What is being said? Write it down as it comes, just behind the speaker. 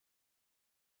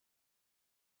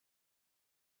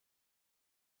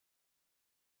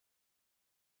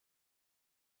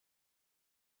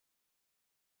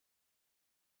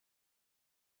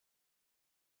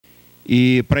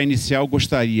E, para iniciar, eu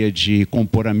gostaria de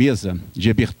compor a mesa de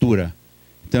abertura.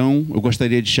 Então, eu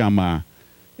gostaria de chamar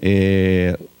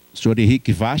o senhor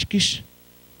Henrique Vasques,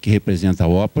 que representa a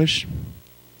OPAS,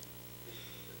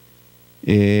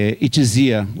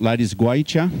 Itizia Laris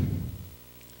Goitia,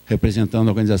 representando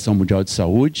a Organização Mundial de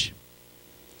Saúde,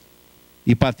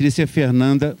 e Patrícia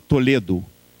Fernanda Toledo,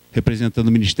 representando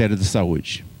o Ministério da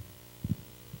Saúde.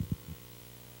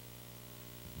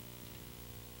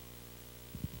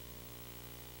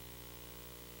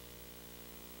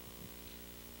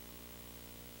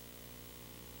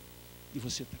 E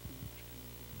você está com...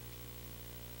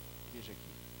 Veja aqui.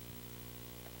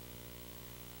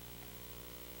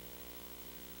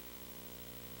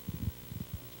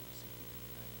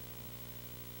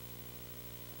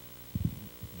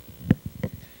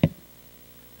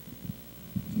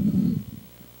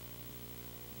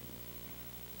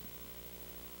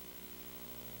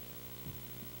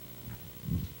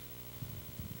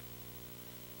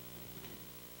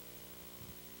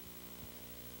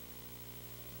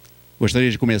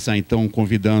 Gostaria de começar, então,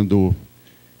 convidando o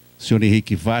senhor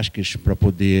Henrique Vasques para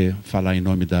poder falar em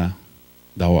nome da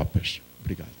OPAS.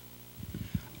 Obrigado.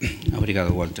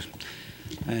 Obrigado, Walter.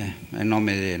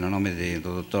 No nome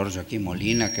do Dr. Joaquim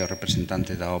Molina, que é o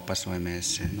representante da OPAS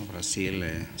OMS no Brasil,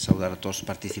 saudar a todos os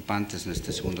participantes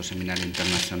neste segundo Seminário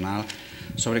Internacional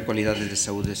sobre Qualidade de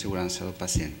Saúde e Segurança do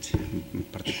Paciente. Em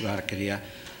particular, queria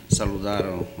saludar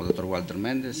o Dr. Walter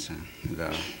Mendes, da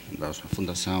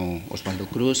Fundação Osvaldo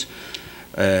Cruz,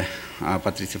 a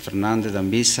Patrícia Fernandes, da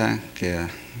Anvisa, que é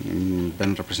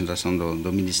em representação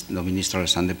do ministro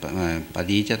Alexandre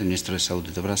Padilla, do Ministro de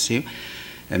Saúde do Brasil,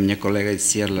 a minha colega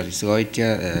Itziar Laris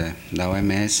Goitia, da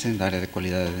OMS, da área de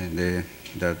qualidade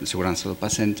da segurança do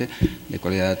paciente, de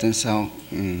qualidade de atenção,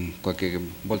 com a que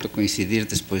volto a coincidir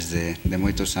depois de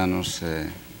muitos anos.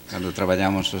 Quando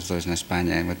trabalhamos os dois na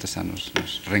Espanha, há muitos anos,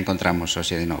 nos reencontramos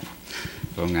hoje de novo.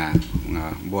 Foi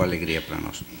uma boa alegria para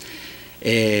nós.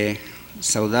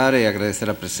 Saudar e agradecer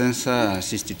a presença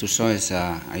às instituições,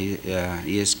 a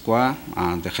ISQA,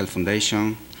 a The Health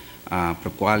Foundation, a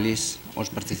Proqualis, aos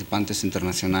participantes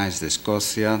internacionais de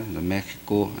Escócia, de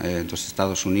México, dos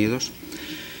Estados Unidos,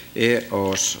 e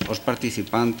aos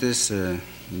participantes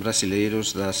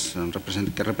brasileiros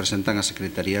que representam a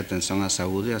Secretaria de Atenção à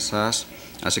Saúde, a SAS,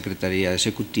 a Secretaria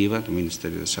Executiva do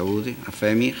Ministério da Saúde, a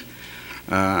FEMIR,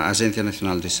 a Agência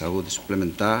Nacional de Saúde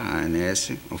Suplementar, a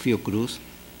ANS, o Fiocruz,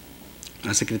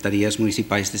 as Secretarias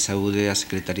Municipais de Saúde e as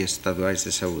Secretarias Estaduais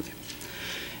de Saúde.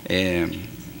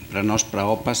 Para nós, para a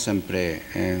OPAS, sempre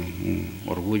é um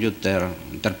orgulho ter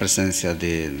presença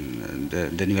de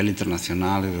nível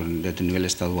internacional e de nível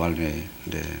estadual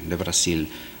de Brasil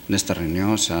nestas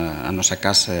reuniões. A nossa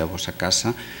casa é a vossa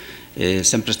casa.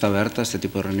 Sempre está aberta este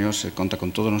tipo de reuniões, conta com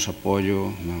todo o nosso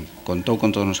apoio, contou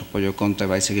com todo o nosso apoio, conta e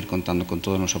vai seguir contando com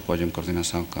todo o nosso apoio em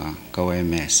coordenação com a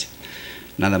OMS.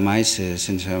 Nada mais,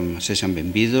 sejam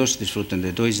bem-vindos, desfrutem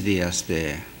de 2 dias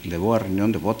de boa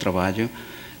reunião, de bom trabalho.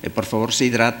 E, por favor, se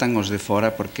hidratam os de fora,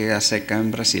 porque a seca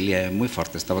em Brasília é muito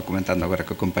forte. Estava comentando agora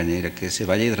com a companheira que se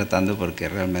vaya hidratando, porque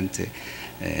realmente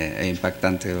é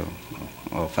impactante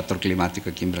o fator climático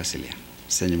aqui em Brasília.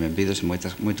 Sejam bem-vindos e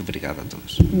muito obrigado a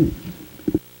todos.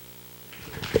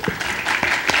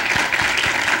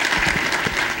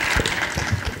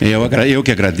 Eu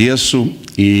que agradeço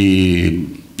e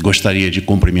gostaria de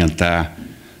cumprimentar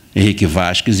Henrique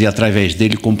Vasques e, através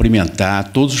dele, cumprimentar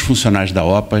todos os funcionários da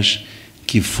OPAS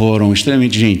que foram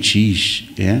extremamente gentis,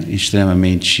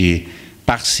 extremamente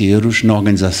parceiros na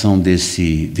organização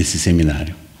desse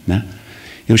seminário. Né?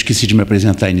 Eu esqueci de me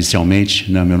apresentar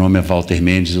inicialmente, né? Meu nome é Walter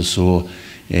Mendes, eu sou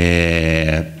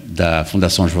da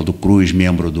Fundação Osvaldo Cruz,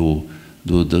 membro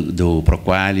do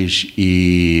Proqualis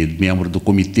e membro do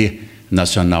Comitê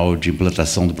Nacional de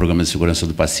Implantação do Programa de Segurança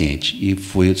do Paciente. E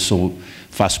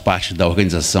faço parte da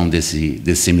organização desse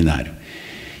seminário.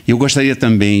 Eu gostaria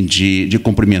também de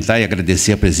cumprimentar e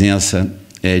agradecer a presença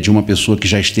de uma pessoa que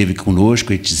já esteve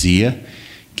conosco, a Itizia,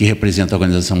 que representa a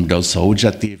Organização Mundial de Saúde, já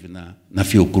esteve na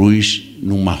Fiocruz,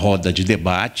 numa roda de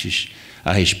debates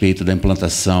a respeito da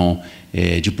implantação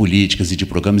de políticas e de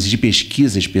programas e de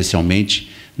pesquisa, especialmente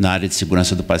na área de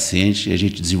segurança do paciente. E a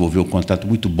gente desenvolveu um contato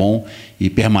muito bom e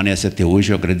permanece até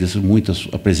hoje. Eu agradeço muito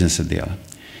a presença dela.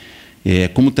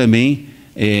 Como também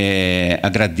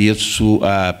agradeço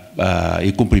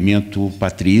e cumprimento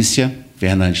Patrícia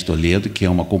Fernandes Toledo, que é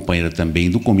uma companheira também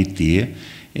do comitê,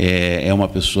 é uma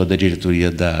pessoa da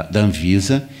diretoria da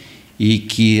Anvisa e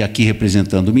que, aqui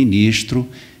representando o ministro,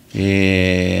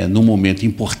 num momento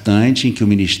importante em que o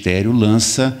Ministério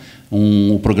lança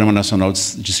o Programa Nacional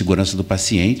de Segurança do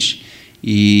Paciente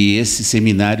e esse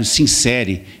seminário se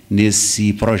insere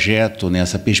nesse projeto,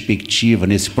 nessa perspectiva,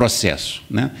 nesse processo,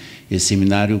 né? Esse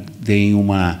seminário tem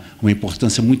uma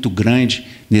importância muito grande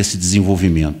nesse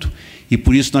desenvolvimento. E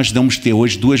por isso nós vamos ter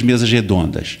hoje 2 mesas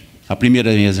redondas. A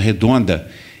primeira mesa redonda,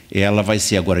 ela vai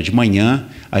ser agora de manhã.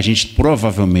 A gente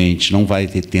provavelmente não vai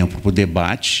ter tempo para o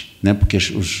debate, né, porque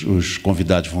os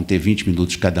convidados vão ter 20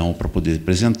 minutos cada um para poder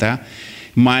apresentar,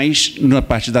 mas na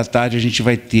parte da tarde a gente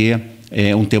vai ter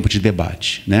um tempo de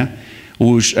debate, né?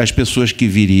 As pessoas que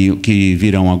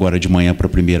virão agora de manhã para a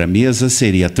primeira mesa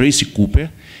seria a Tracy Cooper,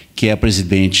 que é a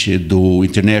presidente do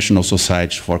International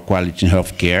Society for Quality in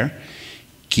Healthcare,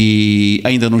 que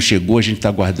ainda não chegou, a gente está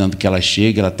aguardando que ela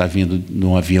chegue, ela está vindo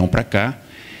no avião para cá.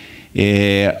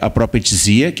 A própria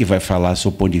Etizia, que vai falar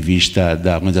sob o ponto de vista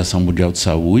da Organização Mundial de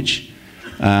Saúde,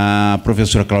 a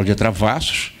professora Cláudia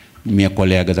Travassos, minha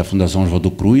colega da Fundação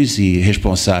Oswaldo Cruz e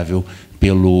responsável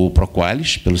pelo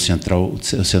Proqualis, pelo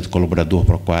Centro Colaborador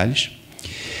Proqualis.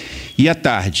 E à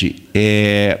tarde,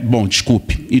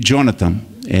 e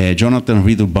Jonathan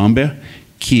Riddle Bamber,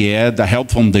 que é da Health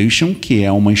Foundation, que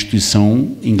é uma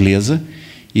instituição inglesa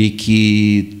e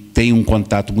que tem um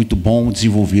contato muito bom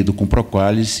desenvolvido com o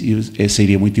Proqualis, e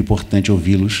seria muito importante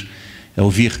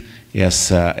ouvir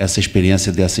essa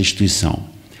experiência dessa instituição.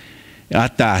 À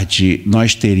tarde,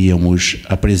 nós teríamos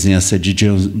a presença de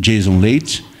Jason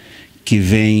Leite, que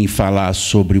vem falar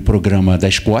sobre o programa da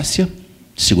Escócia,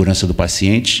 Segurança do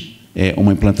Paciente,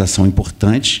 uma implantação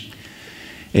importante.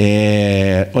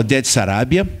 Odete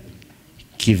Sarabia,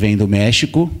 que vem do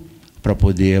México, para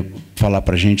poder falar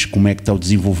para a gente como é que está o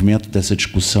desenvolvimento dessa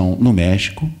discussão no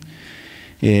México.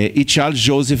 E Charles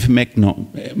Joseph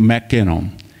McKinnon,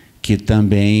 que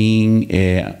também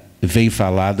veio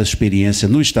falar da experiência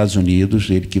nos Estados Unidos,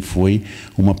 ele que foi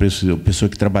uma pessoa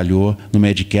que trabalhou no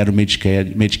Medicare,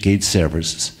 Medicaid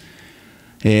Services.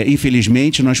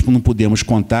 Infelizmente, nós não pudemos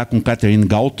contar com Catherine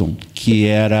Galton, que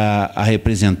era a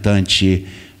representante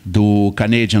do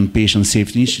Canadian Patient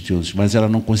Safety Institute, mas ela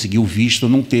não conseguiu visto,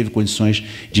 não teve condições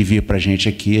de vir para a gente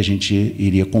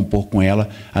iria compor com ela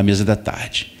a mesa da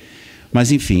tarde.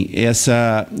 Mas, enfim,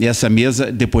 essa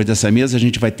mesa, depois dessa mesa, a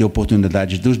gente vai ter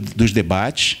oportunidade dos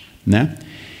debates, né?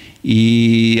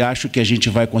 E acho que a gente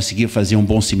vai conseguir fazer um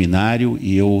bom seminário,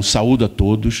 e eu saúdo a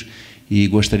todos e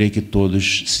gostaria que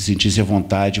todos se sentissem à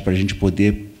vontade para a gente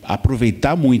poder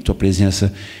aproveitar muito a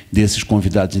presença desses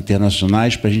convidados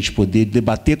internacionais para a gente poder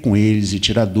debater com eles e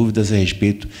tirar dúvidas a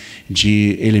respeito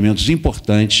de elementos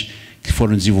importantes que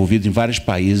foram desenvolvidos em vários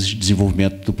países de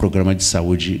desenvolvimento do programa de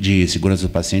saúde, de segurança do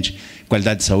paciente,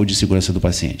 qualidade de saúde e segurança do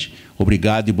paciente.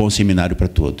 Obrigado e bom seminário para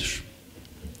todos.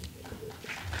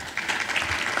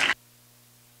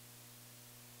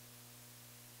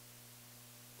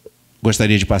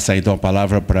 Gostaria de passar, então, a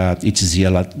palavra para Etizia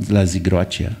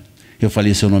Lazigrotia. Eu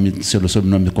falei seu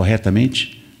sobrenome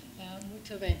corretamente?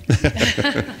 Muito bem.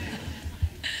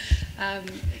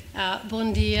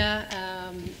 Bom dia,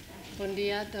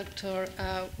 Dr.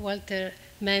 Walter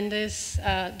Mendes,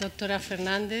 Dra.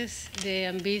 Fernandez de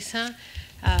Anvisa,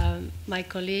 my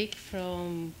colleague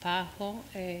from PAHO,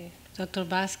 Dr.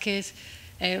 Vasquez,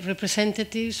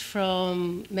 representatives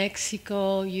from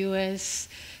Mexico, US,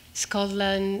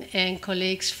 Scotland, and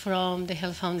colleagues from the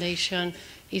Health Foundation,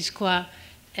 ISQA,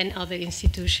 and other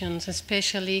institutions,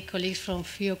 especially colleagues from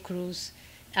Fiocruz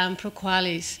and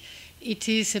Proqualis. It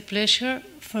is a pleasure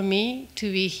for me to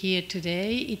be here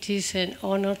today. It is an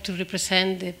honor to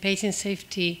represent the patient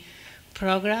safety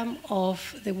program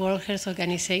of the World Health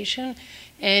Organization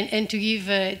and to give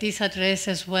this address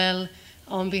as well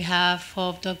on behalf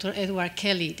of Dr. Edward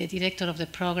Kelly, the director of the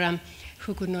program,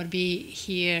 who could not be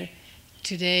here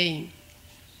today.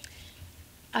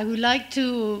 I would like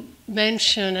to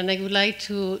mention, and I would like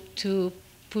to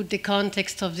put the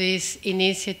context of this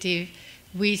initiative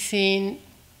within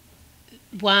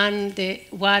one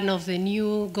of the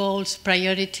new goals,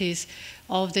 priorities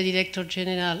of the Director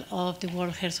General of the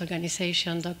World Health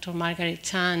Organization, Dr. Margaret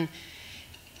Chan.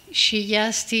 She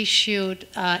just issued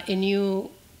a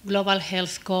new global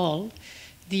health goal,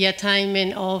 the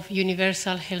attainment of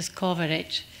universal health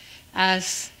coverage,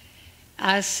 as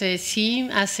a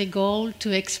theme, as a goal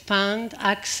to expand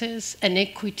access and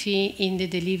equity in the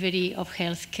delivery of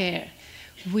health care.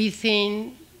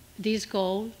 Within this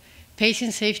goal,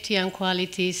 patient safety and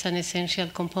quality is an essential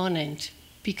component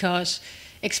because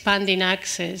expanding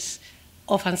access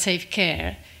of unsafe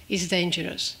care is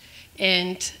dangerous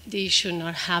and this should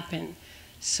not happen.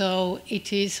 So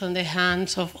it is on the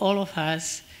hands of all of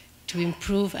us to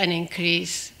improve and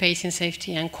increase patient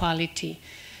safety and quality.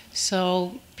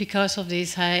 So because of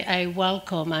this, I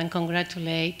welcome and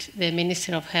congratulate the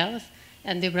Minister of Health,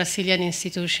 and the Brazilian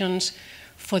institutions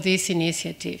for this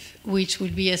initiative, which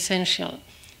will be essential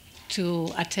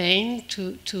to attain,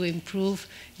 to improve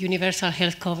universal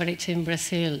health coverage in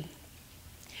Brazil.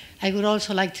 I would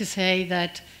also like to say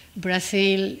that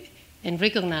Brazil, and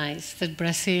recognize that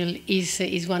Brazil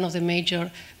is one of the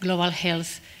major global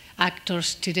health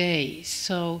actors today.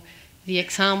 So the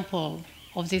example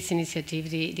of this initiative,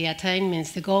 the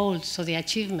attainments, the goals, or the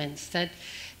achievements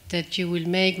that you will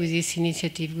make with this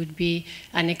initiative would be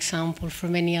an example for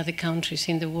many other countries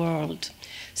in the world.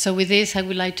 So with this, I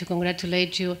would like to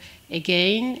congratulate you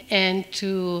again and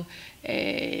to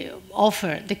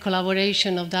offer the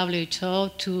collaboration of WHO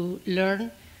to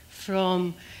learn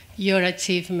from your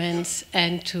achievements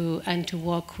and to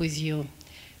work with you.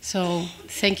 So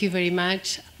thank you very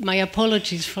much. My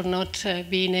apologies for not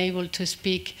being able to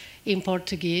speak in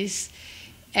Portuguese.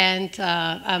 And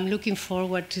I'm looking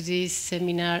forward to this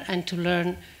seminar and to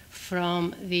learn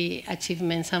from the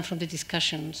achievements and from the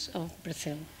discussions of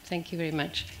Brazil. Thank you very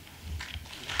much.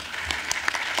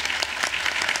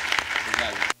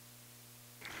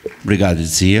 Obrigado,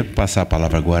 Itzia. Passar a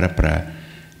palavra agora para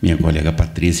minha colega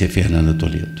Patrícia Fernanda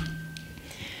Toledo.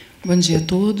 Bom dia a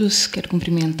todos. Quero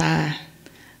cumprimentar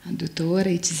a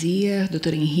doutora Itzia,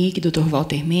 doutor Henrique, doutor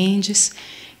Walter Mendes.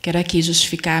 Quero aqui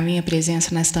justificar a minha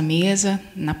presença nesta mesa.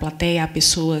 Na plateia há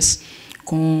pessoas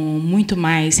com muito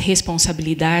mais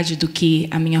responsabilidade do que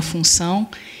a minha função.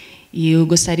 E eu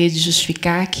gostaria de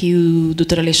justificar que o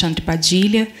doutor Alexandre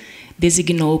Padilha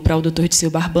designou para o doutor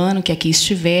Diceu Barbano que aqui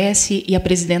estivesse, e a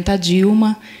presidenta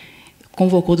Dilma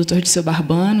convocou o doutor Diceu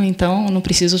Barbano, então não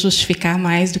preciso justificar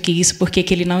mais do que isso, porque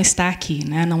que ele não está aqui,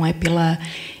 né? Não é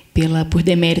por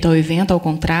demérito ao evento, ao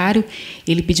contrário,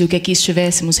 ele pediu que aqui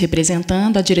estivéssemos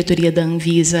representando. A diretoria da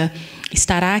Anvisa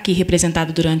estará aqui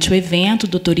representada durante o evento. O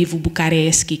doutor Ivo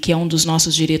Bucareschi, que é um dos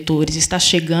nossos diretores, está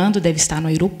chegando, deve estar no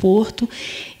aeroporto.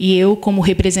 E eu, como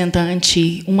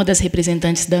representante, uma das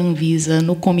representantes da Anvisa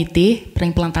no comitê para a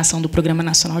implantação do Programa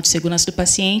Nacional de Segurança do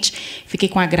Paciente, fiquei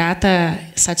com a grata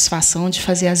satisfação de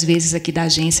fazer as vezes aqui da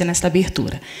agência nesta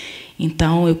abertura.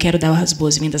 Então, eu quero dar as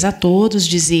boas-vindas a todos,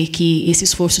 dizer que esse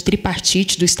esforço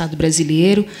tripartite do Estado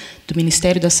brasileiro, do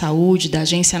Ministério da Saúde, da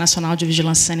Agência Nacional de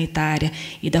Vigilância Sanitária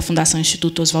e da Fundação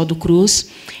Instituto Oswaldo Cruz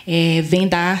vem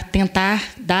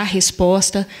tentar dar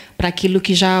resposta para aquilo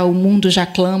que o mundo já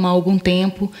clama há algum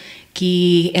tempo,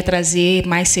 que é trazer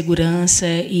mais segurança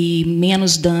e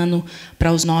menos dano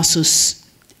para os nossos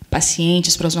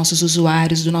pacientes, para os nossos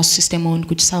usuários do nosso Sistema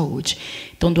Único de Saúde.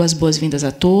 Então, dou as boas-vindas a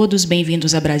todos,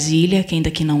 bem-vindos a Brasília, quem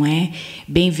daqui não é,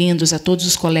 bem-vindos a todos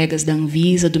os colegas da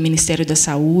Anvisa, do Ministério da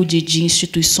Saúde, de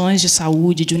instituições de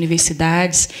saúde, de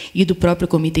universidades e do próprio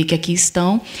comitê que aqui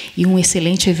estão, e um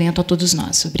excelente evento a todos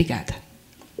nós. Obrigada.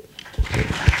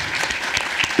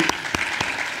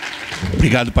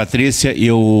 Obrigado, Patrícia.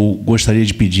 Eu gostaria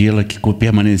de pedi-la que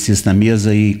permanecesse na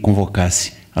mesa e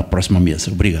convocasse a próxima mesa.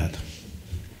 Obrigado.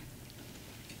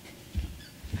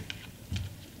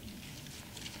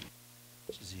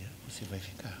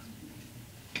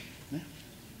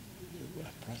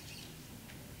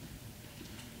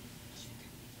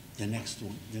 The next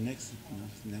one,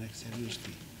 the next area is the...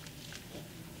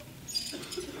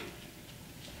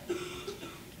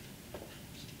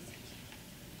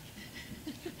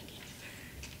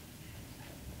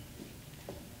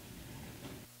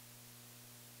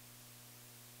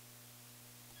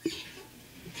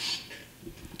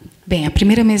 Bem, a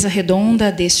primeira mesa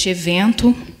redonda deste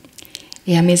evento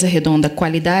é a mesa redonda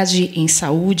Qualidade em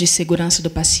Saúde e Segurança do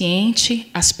Paciente,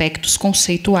 aspectos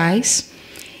conceituais.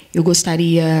 Eu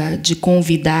gostaria de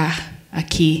convidar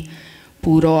aqui,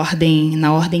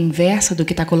 na ordem inversa do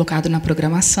que está colocado na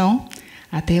programação,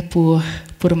 até por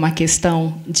uma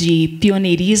questão de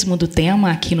pioneirismo do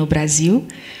tema aqui no Brasil.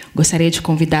 Gostaria de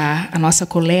convidar a nossa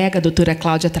colega, a doutora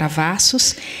Cláudia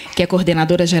Travassos, que é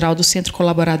coordenadora geral do Centro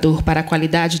Colaborador para a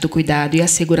Qualidade do Cuidado e a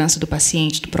Segurança do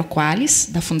Paciente do Proqualis,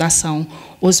 da Fundação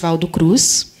Oswaldo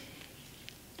Cruz.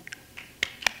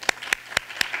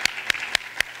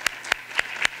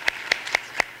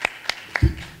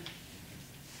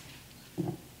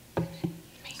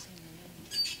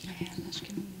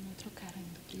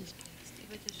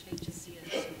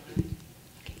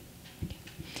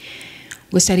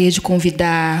 Gostaria de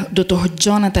convidar o Dr.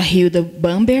 Jonathan Hilda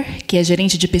Bamber, que é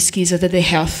gerente de pesquisa da The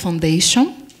Health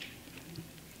Foundation.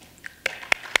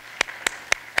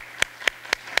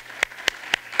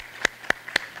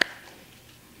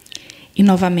 E,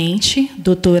 novamente,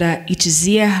 doutora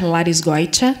Itzia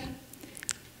Larisgoitia,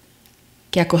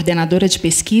 que é a coordenadora de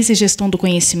pesquisa e gestão do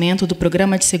conhecimento do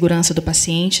Programa de Segurança do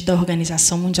Paciente da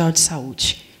Organização Mundial de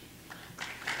Saúde.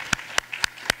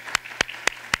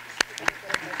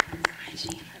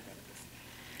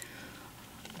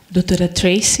 Doutora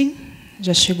Tracy,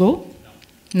 já chegou?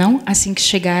 Não? Assim que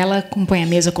chegar, ela compõe a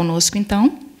mesa conosco,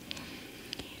 então.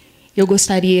 Eu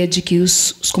gostaria de que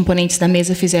os componentes da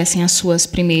mesa fizessem as suas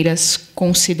primeiras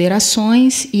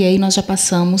considerações, e aí nós já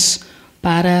passamos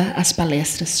para as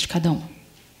palestras de cada um.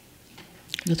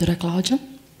 Doutora Cláudia.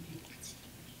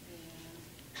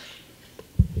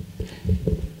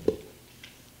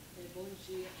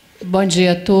 Bom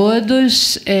dia a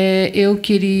todos. Eu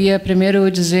queria primeiro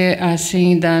dizer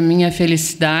assim da minha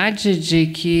felicidade de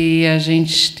que a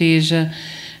gente esteja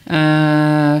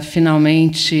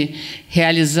finalmente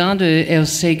realizando. Eu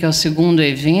sei que é o segundo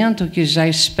evento que já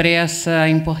expressa a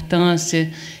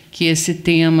importância que esse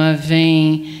tema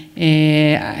vem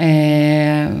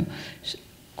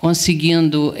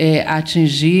conseguindo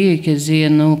atingir, quer dizer,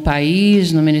 no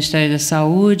país, no Ministério da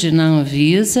Saúde, na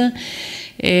Anvisa.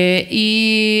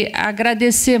 E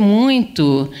agradecer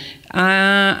muito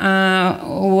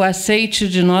o aceite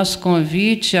de nosso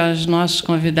convite aos nossos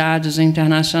convidados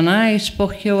internacionais,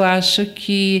 porque eu acho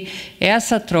que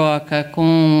essa troca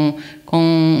com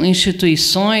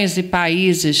instituições e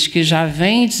países que já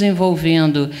vêm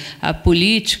desenvolvendo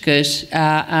políticas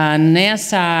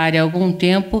nessa área há algum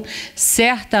tempo,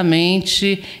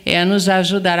 certamente nos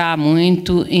ajudará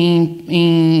muito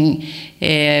em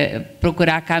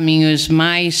procurar caminhos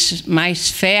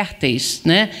mais férteis,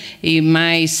 né, e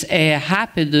mais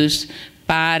rápidos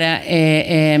para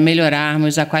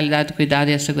melhorarmos a qualidade do cuidado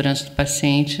e a segurança do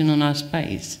paciente no nosso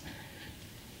país.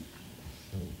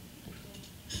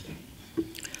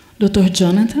 Dr.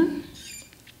 Jonathan.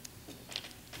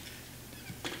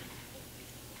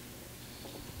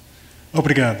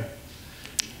 Obrigado.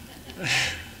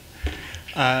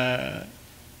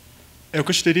 Eu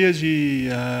gostaria de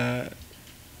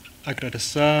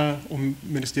agradecer ao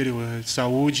Ministério da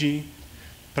Saúde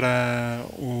para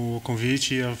o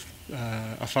convite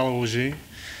a fala hoje.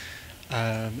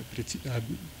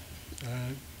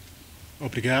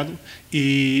 Obrigado.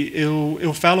 E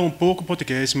eu falo um pouco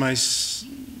português, mas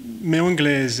meu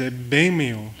inglês é bem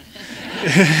meu.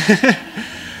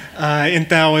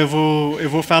 Então eu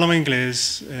vou falar em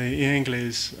inglês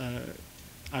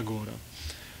agora.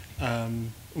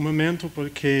 Um momento,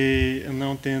 porque eu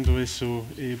não entendo isso.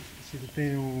 E preciso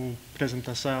ter uma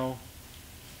apresentação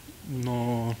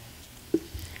no...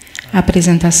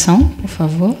 Apresentação, por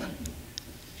favor.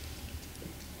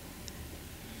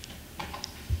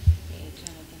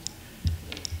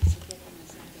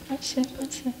 Pode ser,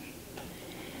 pode ser.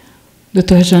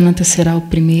 Dr. Jonathan será o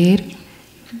primeiro.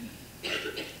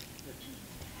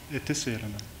 É terceiro,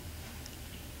 né?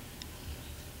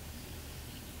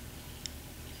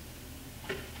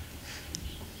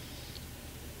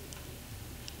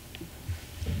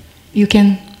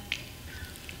 Okay.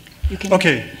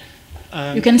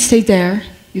 You can stay there.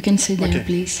 You can stay there, okay.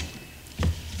 Please.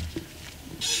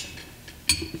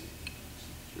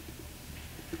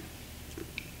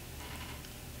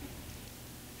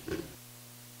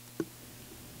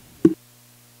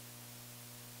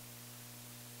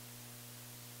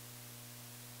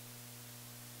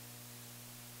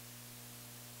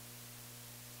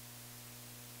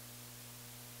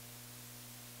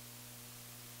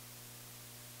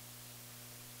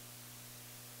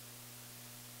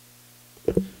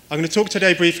 I'm going to talk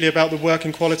today briefly about the work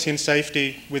in quality and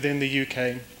safety within the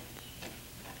UK.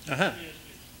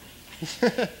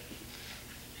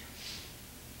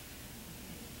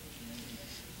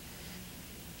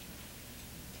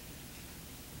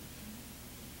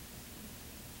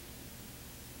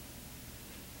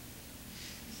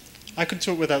 I can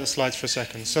talk without the slides for a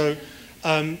second. So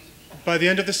by the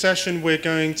end of the session, we're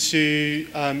going to,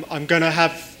 I'm going to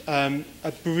have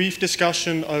a brief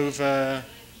discussion over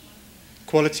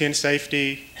quality and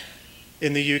safety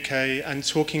in the UK and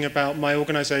talking about my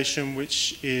organisation,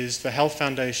 which is the Health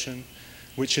Foundation,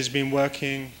 which has been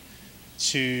working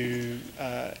to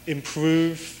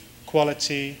improve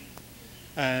quality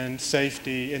and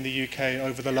safety in the UK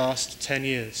over the last 10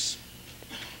 years.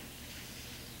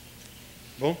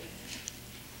 Bon?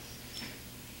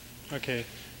 Okay.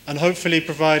 And hopefully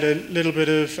provide a little bit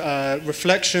of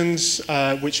reflections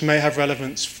which may have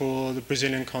relevance for the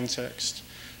Brazilian context.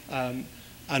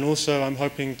 And also, I'm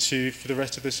hoping to, for the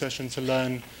rest of this session, to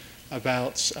learn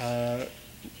about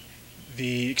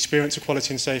the experience of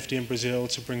quality and safety in Brazil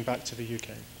to bring back to the UK.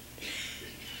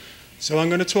 So I'm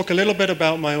going to talk a little bit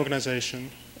about my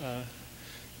organisation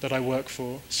that I work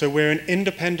for. So we're an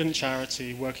independent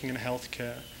charity working in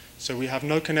healthcare. So we have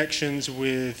no connections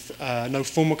with, no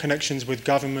formal connections with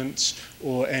government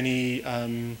or any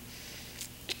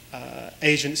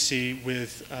agency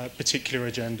with particular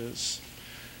agendas.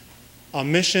 Our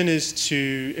mission is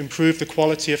to improve the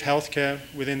quality of healthcare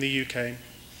within the UK.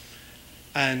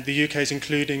 And the UK is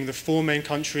including the 4 main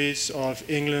countries of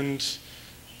England,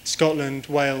 Scotland,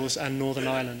 Wales, and Northern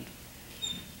Ireland.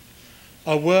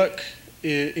 Our work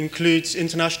includes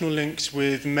international links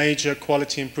with major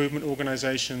quality improvement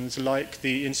organizations like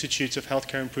the Institute of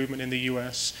Healthcare Improvement in the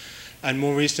US, and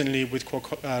more recently with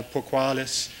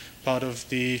Proqualis, part of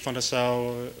the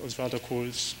Fundação Oswaldo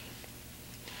Cruz.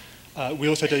 We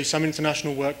also do some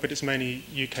international work, but it's mainly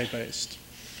UK-based.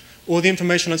 All the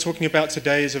information I'm talking about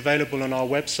today is available on our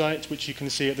website, which you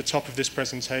can see at the top of this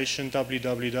presentation,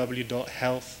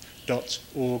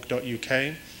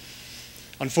 www.health.org.uk.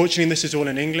 Unfortunately, this is all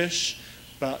in English,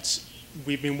 but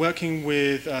we've been working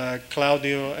with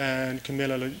Claudio and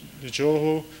Camila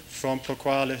Lejojo from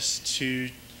Proqualis to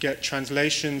get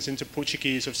translations into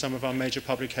Portuguese of some of our major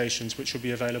publications, which will be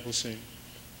available soon.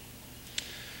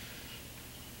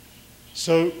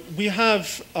 So we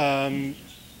have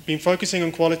been focusing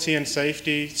on quality and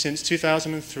safety since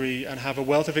 2003 and have a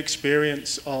wealth of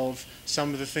experience of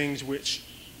some of the things which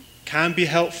can be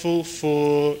helpful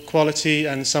for quality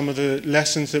and some of the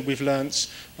lessons that we've learnt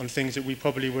on things that we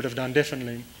probably would have done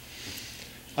differently.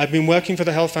 I've been working for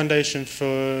the Health Foundation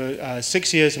for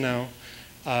 6 years now,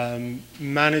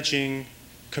 managing,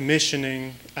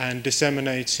 commissioning, and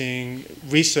disseminating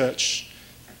research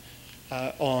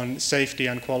on safety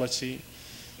and quality.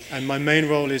 And my main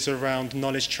role is around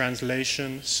knowledge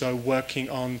translation, so working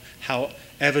on how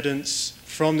evidence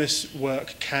from this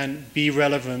work can be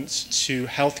relevant to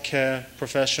healthcare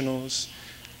professionals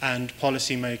and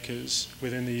policymakers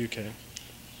within the UK.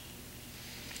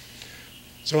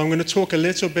 So I'm going to talk a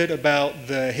little bit about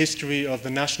the history of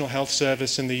the National Health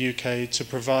Service in the UK to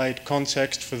provide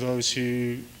context for those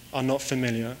who are not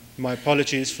familiar. My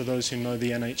apologies for those who know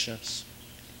the NHS.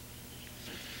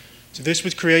 So this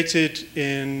was created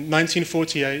in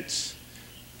 1948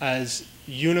 as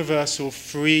universal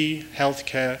free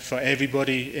healthcare for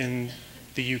everybody in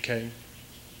the UK.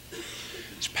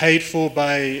 It's paid for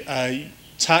by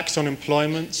tax on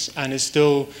employment and is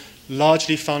still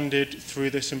largely funded through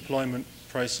this employment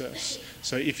process.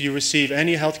 So if you receive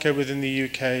any healthcare within the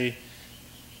UK,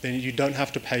 then you don't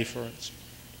have to pay for it.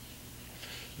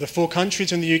 The 4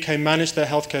 countries in the UK manage their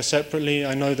healthcare separately.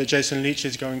 I know that Jason Leach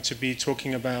is going to be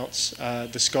talking about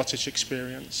the Scottish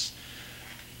experience.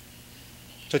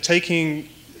 So taking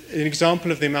an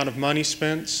example of the amount of money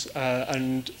spent,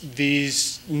 and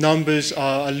these numbers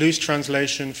are a loose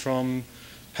translation from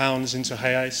pounds into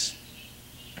reais.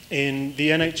 In the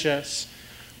NHS,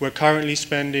 we're currently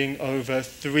spending over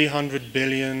 300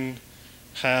 billion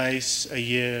reais a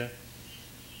year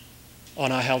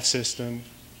on our health system,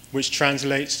 which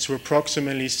translates to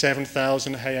approximately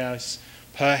 7,000 reais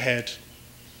per head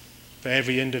for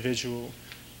every individual,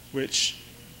 which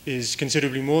is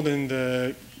considerably more than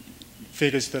the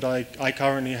figures that I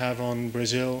currently have on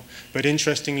Brazil. But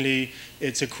interestingly,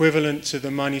 it's equivalent to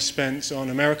the money spent on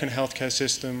American healthcare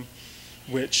system,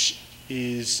 which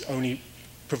is only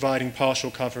providing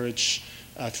partial coverage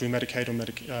through Medicaid or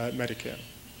Medicare.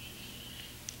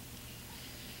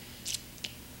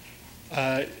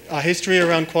 Our history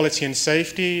around quality and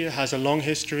safety has a long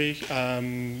history.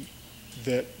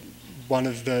 That one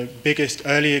of the biggest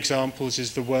early examples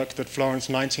is the work that Florence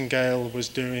Nightingale was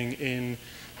doing in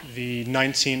the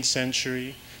 19th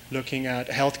century, looking at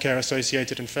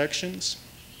healthcare-associated infections.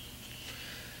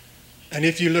 And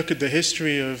if you look at the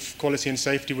history of quality and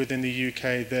safety within the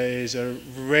UK, there is a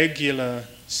regular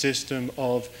system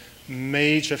of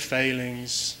major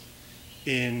failings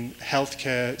in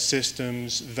healthcare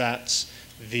systems that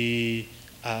the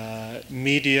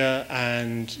media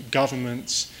and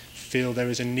governments feel there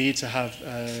is a need to have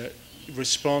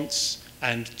response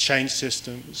and change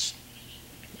systems,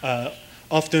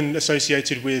 often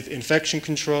associated with infection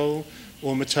control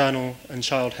or maternal and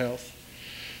child health.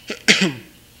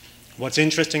 What's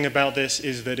interesting about this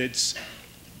is that it's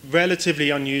relatively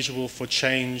unusual for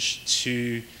change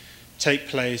to take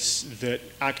place that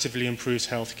actively improves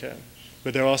healthcare.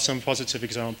 But there are some positive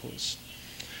examples.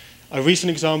 A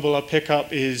recent example I'll pick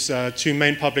up is 2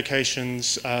 main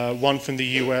publications, one from the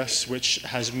US, which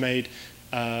has made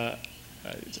a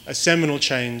seminal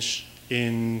change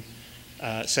in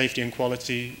safety and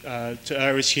quality, to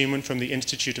Err is Human from the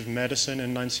Institute of Medicine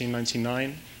in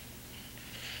 1999.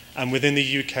 And within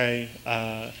the UK,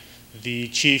 the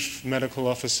Chief Medical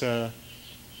Officer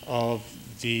of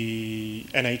the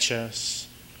NHS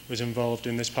was involved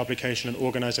in this publication, An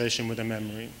Organisation with a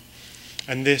Memory.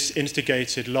 And this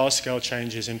instigated large-scale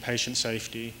changes in patient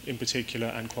safety, in particular,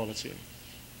 and quality.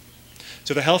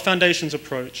 So the Health Foundation's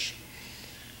approach,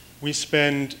 we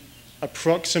spend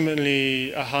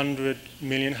approximately 100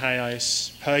 million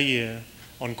reais per year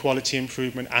on quality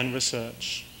improvement and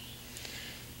research.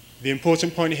 The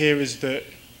important point here is that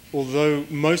although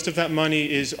most of that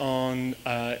money is on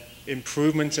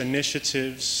improvement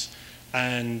initiatives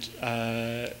and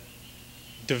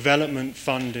development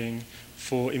funding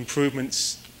for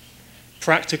improvements,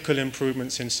 practical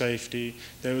improvements in safety,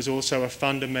 there is also a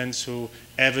fundamental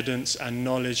evidence and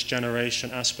knowledge generation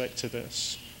aspect to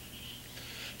this.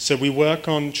 So we work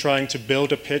on trying to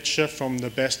build a picture from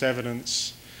the best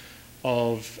evidence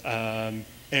of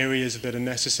areas that are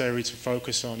necessary to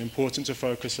focus on, important to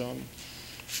focus on,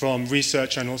 from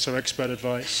research and also expert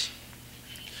advice.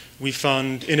 We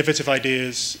fund innovative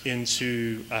ideas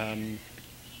into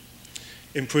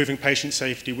improving patient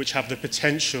safety, which have the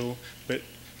potential, but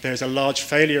there's a large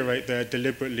failure rate there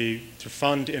deliberately to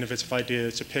fund innovative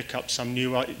ideas to pick up some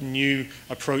new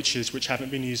approaches which haven't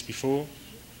been used before.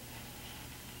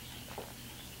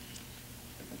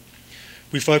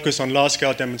 We focus on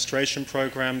large-scale demonstration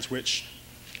programs, which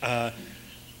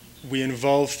we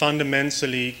involve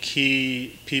fundamentally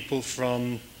key people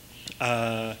from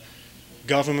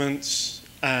governments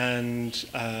and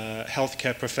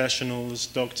healthcare professionals,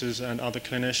 doctors and other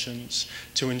clinicians,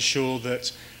 to ensure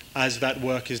that as that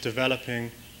work is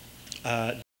developing,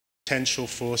 potential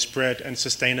for spread and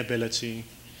sustainability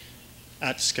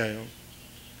at scale.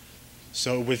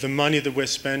 So with the money that we're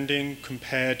spending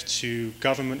compared to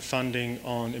government funding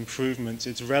on improvements,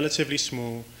 it's relatively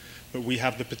small, but we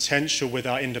have the potential with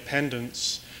our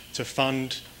independence to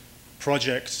fund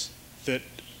projects that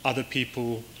other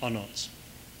people are not.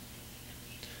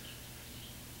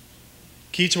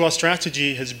 Key to our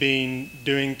strategy has been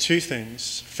doing two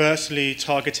things. Firstly,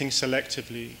 targeting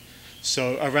selectively.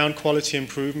 So around quality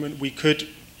improvement, we could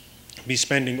be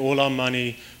spending all our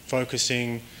money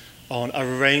focusing on a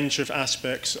range of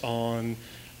aspects on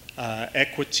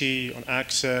equity, on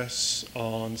access,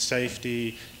 on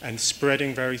safety, and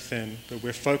spreading very thin. But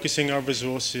we're focusing our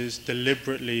resources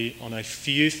deliberately on a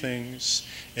few things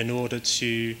in order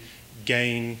to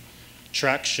gain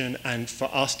traction and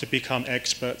for us to become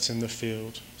experts in the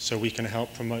field so we can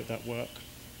help promote that work.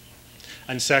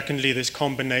 And secondly, this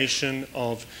combination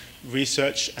of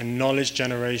research and knowledge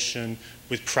generation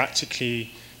with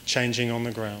practically changing on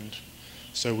the ground.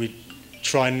 So we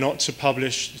try not to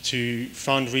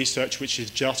fund research which is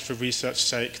just for research's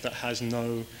sake, that has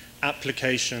no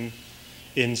application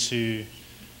into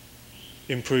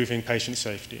improving patient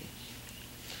safety.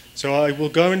 So I will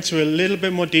go into a little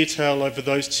bit more detail over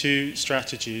those two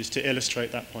strategies to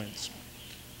illustrate that point.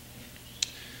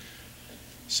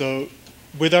 So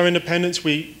with our independence,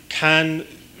 we can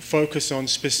focus on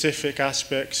specific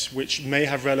aspects which may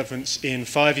have relevance in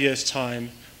 5 years'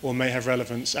 time or may have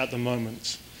relevance at the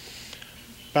moment.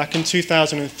 Back in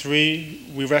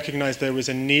 2003, we recognized there was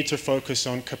a need to focus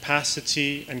on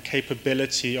capacity and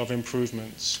capability of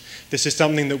improvements. This is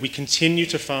something that we continue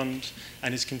to fund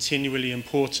and is continually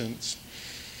important.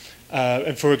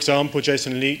 And for example,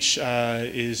 Jason Leach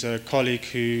is a colleague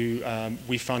who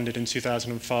we funded in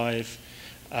 2005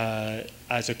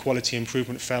 as a quality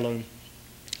improvement fellow.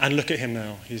 And look at him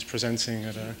now, he's presenting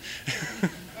at a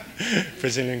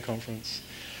Brazilian conference.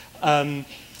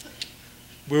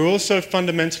 We're also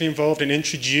fundamentally involved in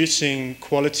introducing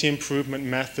quality improvement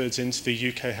methods into the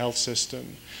UK health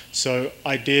system. So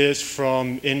ideas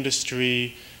from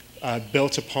industry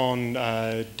built upon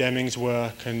Deming's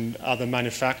work and other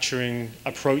manufacturing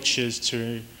approaches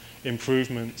to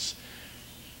improvements,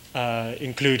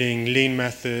 including lean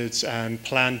methods and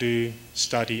plan, do,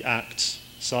 study, act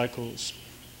cycles.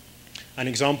 An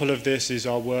example of this is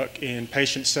our work in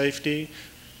patient safety,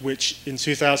 which in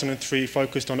 2003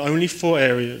 focused on only 4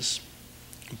 areas,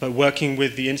 but working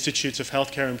with the Institute of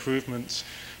Healthcare Improvements,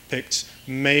 picked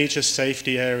major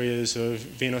safety areas of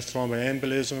venous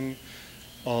thromboembolism,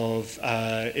 of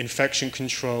infection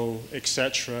control,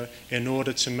 etc., in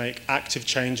order to make active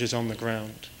changes on the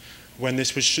ground. When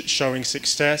this was showing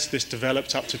success, this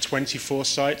developed up to 24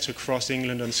 sites across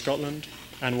England and Scotland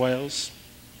and Wales,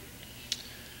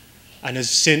 and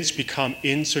has since become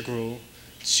integral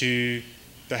to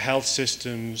the health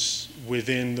systems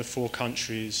within the 4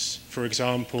 countries. For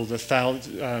example, the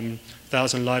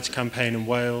 1,000 Lives campaign in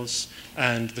Wales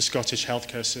and the Scottish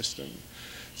healthcare system.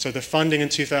 So the funding in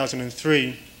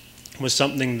 2003 was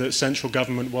something that central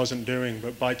government wasn't doing,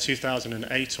 but by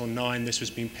 2008 or 9, this was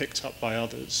being picked up by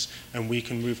others, and we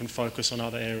can move and focus on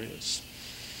other areas.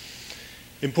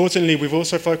 Importantly, we've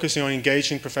also focusing on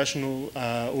engaging professional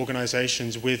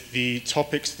organizations with the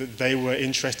topics that they were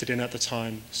interested in at the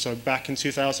time. So back in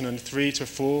 2003 to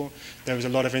 4, there was a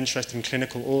lot of interest in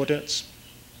clinical audits,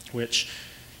 which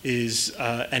is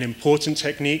an important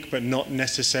technique, but not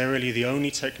necessarily the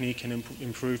only technique in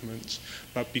improvement.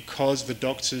 But because the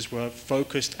doctors were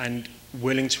focused and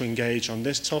willing to engage on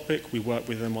this topic, we worked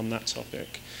with them on that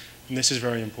topic. And this is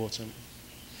very important.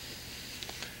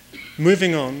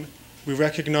 Moving on, we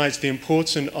recognize the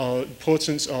importance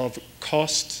of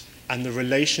cost and the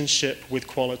relationship with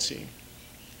quality.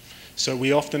 So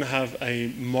we often have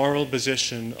a moral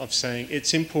position of saying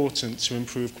it's important to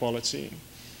improve quality,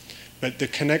 but the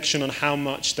connection on how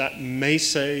much that may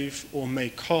save or may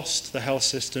cost the health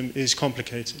system is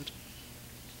complicated.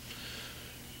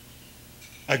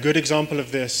 A good example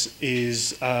of this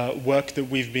is work that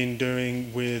we've been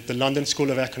doing with the London School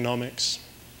of Economics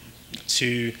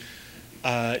to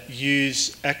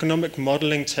use economic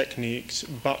modeling techniques,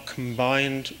 but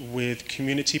combined with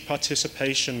community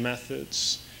participation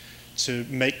methods to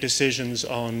make decisions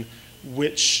on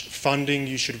which funding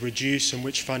you should reduce and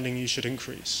which funding you should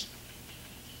increase.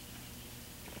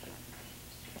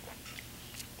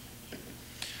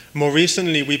 More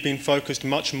recently, we've been focused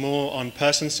much more on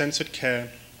person-centered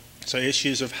care, so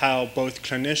issues of how both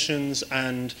clinicians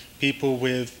and people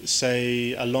with,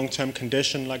 say, a long-term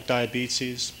condition like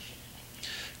diabetes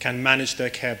can manage their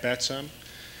care better.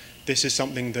 This is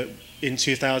something that in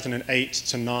 2008 to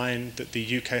 2009 that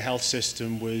the UK health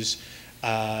system was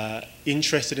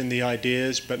interested in the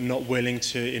ideas but not willing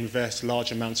to invest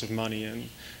large amounts of money in.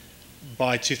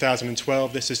 By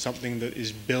 2012, this is something that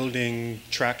is building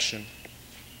traction.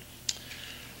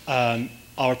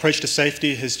 Our approach to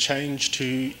safety has changed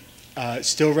to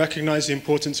still recognize the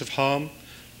importance of harm,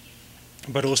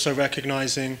 but also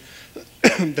recognizing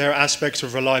there are aspects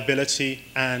of reliability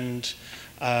and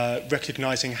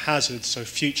recognizing hazards, so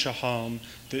future harm,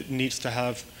 that needs to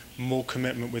have more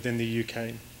commitment within the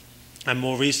UK. And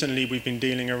more recently, we've been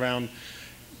dealing around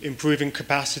improving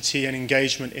capacity and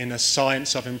engagement in a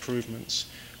science of improvements,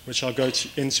 which I'll go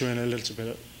into in a little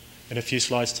bit, in a few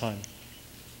slides' time.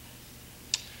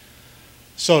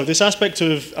 So this aspect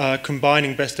of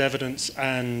combining best evidence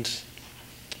and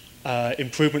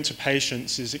improvement to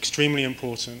patients is extremely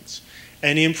important.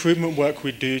 Any improvement work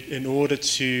we do in order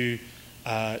to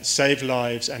save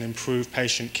lives and improve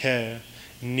patient care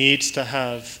needs to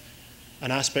have an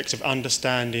aspect of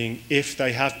understanding if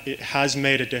it has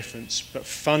made a difference, but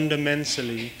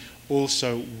fundamentally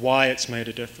also why it's made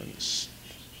a difference,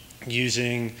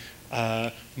 using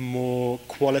more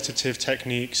qualitative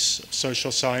techniques,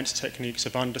 social science techniques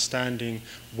of understanding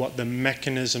what the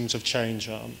mechanisms of change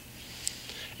are.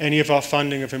 Any of our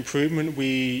funding of improvement,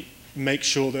 we make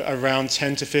sure that around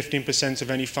 10 to 15%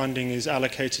 of any funding is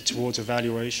allocated towards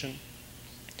evaluation.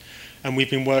 And we've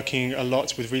been working a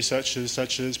lot with researchers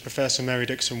such as Professor Mary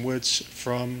Dixon Woods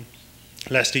from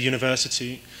Leicester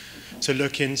University to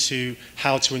look into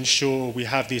how to ensure we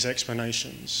have these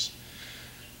explanations.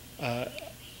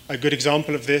 A good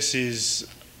example of this is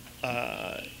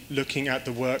looking at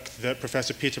the work that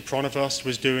Professor Peter Pronovost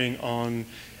was doing on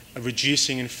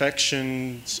reducing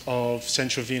infections of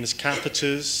central venous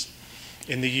catheters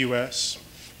in the US,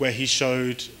 where he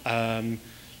showed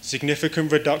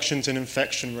significant reductions in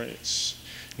infection rates.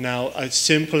 Now, a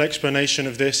simple explanation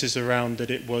of this is around that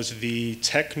it was the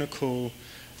technical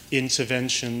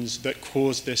interventions that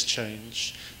caused this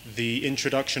change, the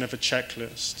introduction of a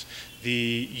checklist,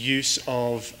 the use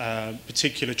of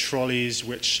particular trolleys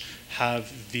which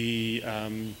have the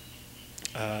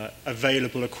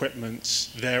available equipment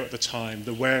there at the time,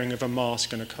 the wearing of a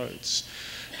mask and a coat.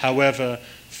 However,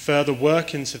 further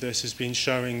work into this has been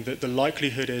showing that the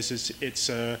likelihood is it's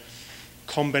a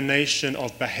combination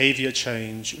of behavior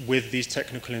change with these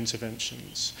technical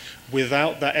interventions.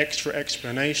 Without that extra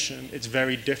explanation, it's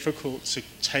very difficult to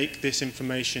take this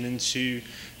information into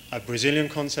a Brazilian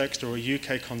context or a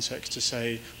UK context to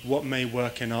say what may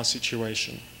work in our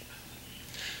situation.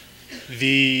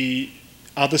 The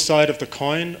other side of the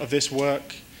coin of this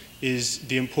work is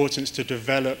the importance to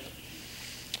develop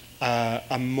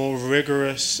a more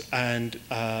rigorous and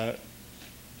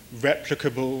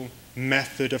replicable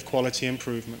method of quality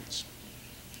improvement.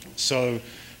 So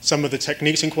some of the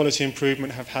techniques in quality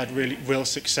improvement have had real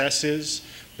successes,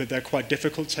 but they're quite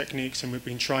difficult techniques, and we've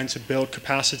been trying to build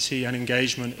capacity and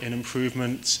engagement in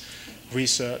improvement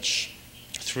research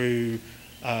through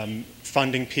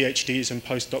funding PhDs and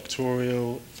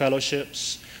postdoctoral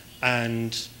fellowships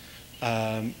and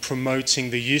promoting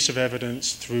the use of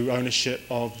evidence through ownership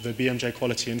of the BMJ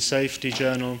Quality and Safety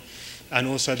Journal, and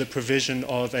also the provision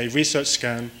of a research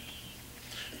scan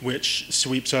which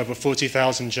sweeps over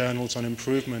 40,000 journals on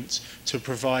improvement to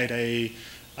provide a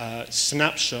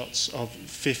snapshots of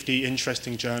 50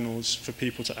 interesting journals for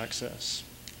people to access.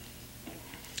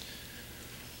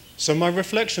 So my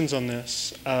reflections on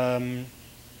this are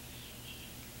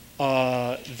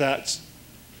that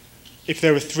if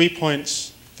there were 3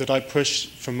 points that I push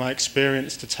from my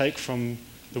experience to take from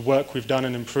the work we've done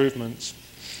in improvements,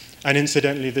 and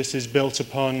incidentally this is built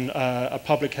upon a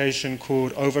publication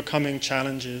called Overcoming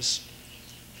Challenges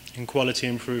in Quality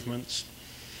Improvements,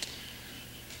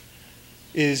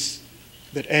 is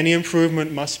that any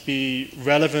improvement must be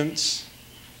relevant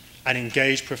and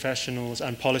engage professionals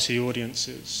and policy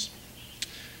audiences.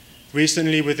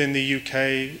 Recently within the UK,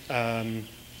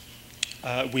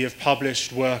 we have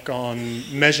published work on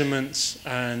measurements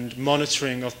and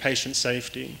monitoring of patient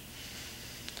safety.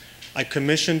 I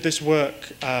commissioned this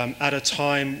work at a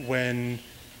time when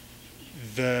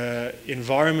the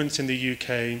environment in the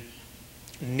UK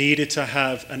needed to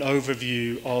have an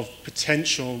overview of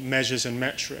potential measures and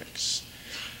metrics.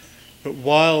 But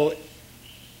while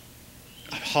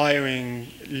hiring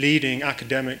leading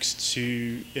academics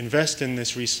to invest in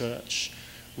this research,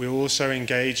 we're also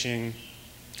engaging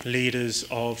leaders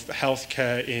of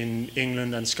healthcare in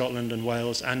England and Scotland and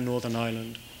Wales and Northern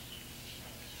Ireland.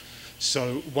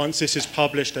 So once this is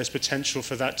published, there's potential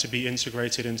for that to be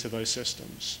integrated into those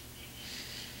systems.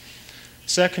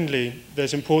 Secondly,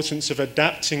 there's importance of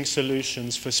adapting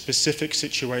solutions for specific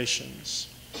situations.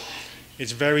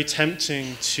 It's very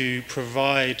tempting to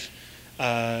provide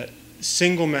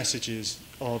single messages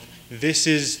of this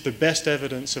is the best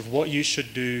evidence of what you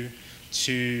should do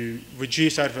to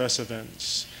reduce adverse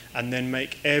events, and then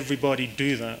make everybody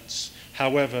do that.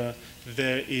 However,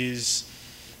 there is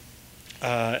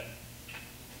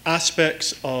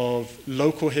aspects of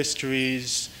local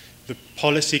histories, the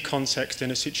policy context in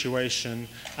a situation,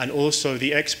 and also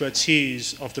the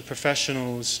expertise of the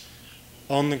professionals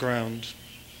on the ground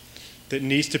that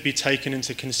needs to be taken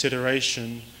into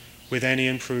consideration with any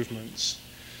improvements.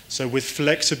 So with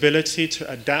flexibility to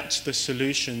adapt the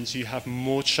solutions, you have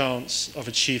more chance of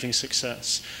achieving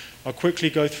success. I'll quickly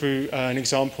go through an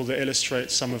example that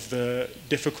illustrates some of the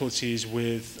difficulties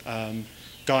with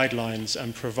guidelines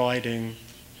and providing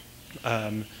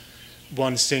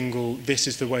one single, this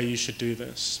is the way you should do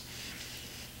this.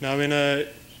 Now, in a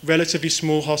relatively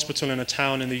small hospital in a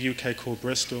town in the UK called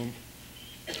Bristol,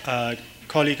 a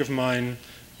colleague of mine,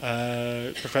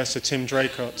 Professor Tim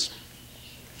Draycott,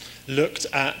 looked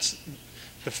at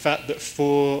the fact that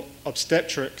for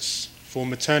obstetrics, for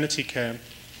maternity care,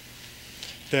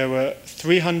 there were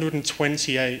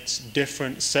 328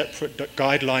 different separate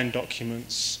guideline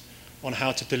documents on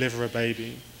how to deliver a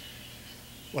baby.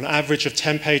 On an average of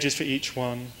 10 pages for each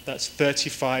one, that's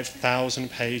 35,000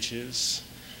 pages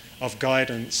of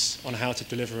guidance on how to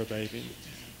deliver a baby.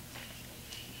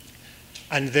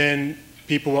 And then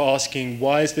people were asking,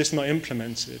 why is this not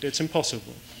implemented? It's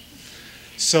impossible.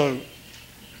 So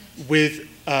with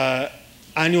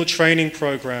annual training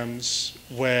programs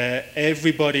where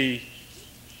everybody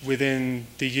within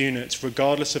the unit,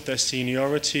 regardless of their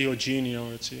seniority or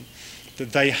juniority,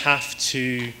 that they have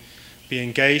to be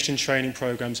engaged in training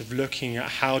programs of looking at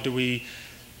how do we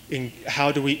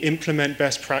implement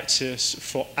best practice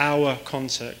for our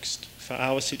context, for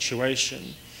our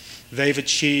situation. They've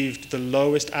achieved the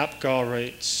lowest APGAR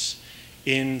rates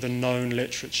in the known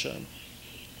literature.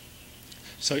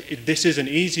 So this isn't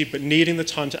easy, but needing the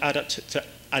time to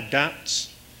adapt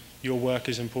your work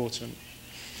is important.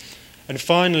 And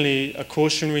finally, a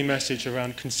cautionary message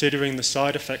around considering the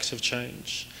side effects of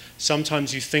change.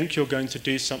 Sometimes you think you're going to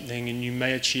do something and you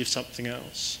may achieve something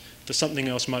else. The something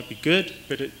else might be good,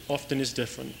 but it often is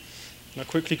different. And I'll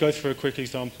quickly go through a quick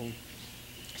example.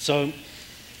 So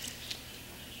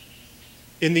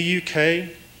in the UK,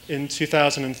 in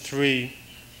 2003,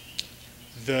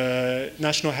 the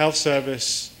National Health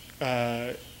Service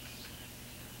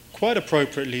quite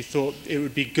appropriately thought it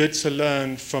would be good to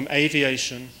learn from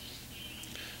aviation,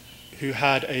 who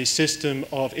had a system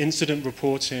of incident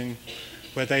reporting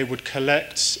where they would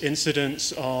collect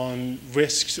incidents on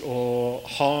risks or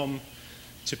harm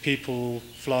to people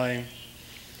flying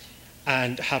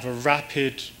and have a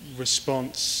rapid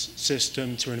response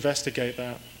system to investigate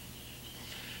that.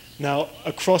 Now,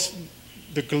 across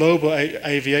the global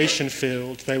aviation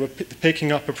field, they were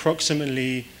picking up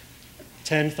approximately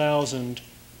 10,000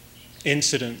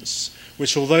 incidents,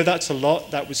 which, although that's a lot,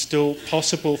 that was still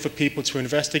possible for people to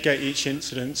investigate each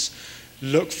incident,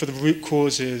 look for the root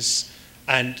causes,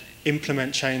 and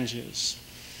implement changes.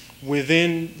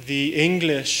 Within the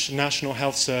English National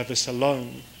Health Service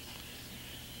alone,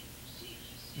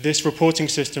 this reporting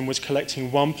system was collecting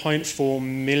 1.4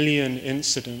 million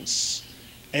incidents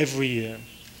every year.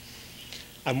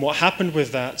 And what happened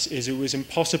with that is it was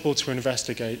impossible to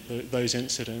investigate those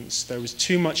incidents. There was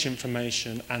too much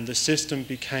information, and the system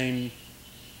became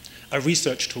a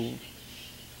research tool,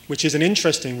 which is an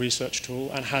interesting research tool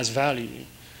and has value,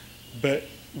 but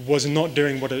was not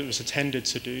doing what it was intended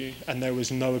to do, and there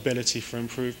was no ability for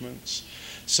improvements.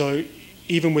 So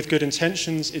even with good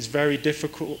intentions, it's very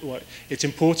difficult. Well, it's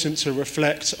important to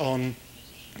reflect on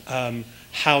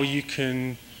how you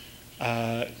can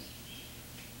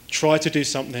try to do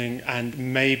something, and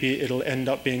maybe it'll end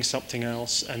up being something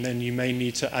else, and then you may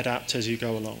need to adapt as you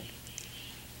go along.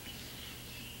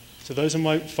 So those are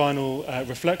my final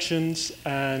reflections,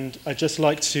 and I'd just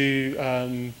like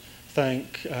to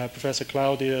thank Professor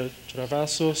Claudia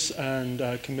Travassos and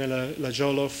Camilla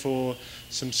Lajolo for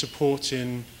some support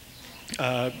in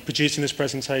producing this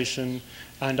presentation,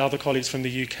 and other colleagues from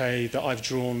the UK that I've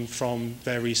drawn from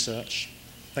their research.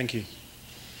 Thank you.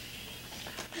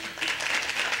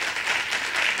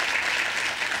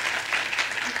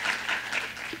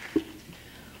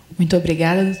 Muito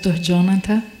obrigada, Dr.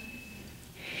 Jonathan.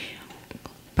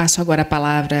 Passo agora a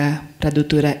palavra para a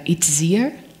doutora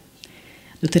Itzia.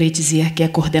 Doutora Itzia, que é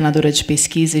coordenadora de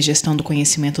pesquisa e gestão do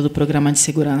conhecimento do Programa de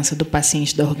Segurança do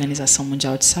Paciente da Organização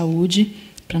Mundial de Saúde,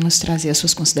 para nos trazer as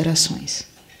suas considerações.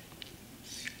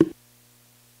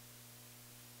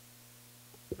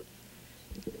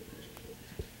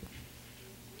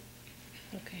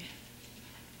 Okay.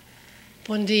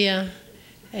 Bom dia,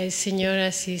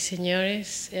 senhoras e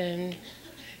senhores.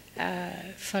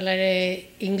 Falaré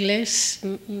inglês,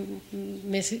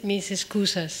 mis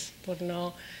excusas por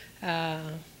não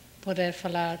poder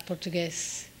falar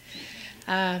português.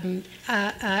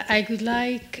 I would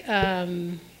like,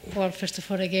 well, first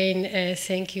of all, again,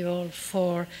 thank you all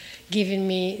for giving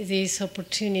me this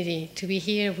opportunity to be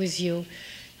here with you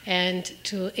and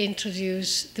to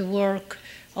introduce the work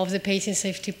of the Patient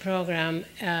Safety Program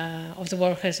of the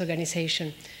World Health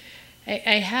Organization.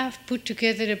 I have put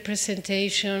together a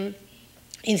presentation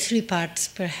in three parts,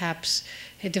 perhaps.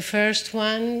 The first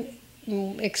one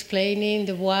explaining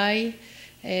the why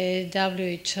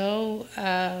WHO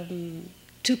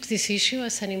took this issue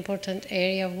as an important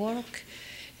area of work.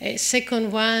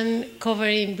 Second one,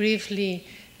 covering briefly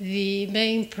the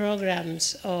main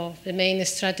programs of the main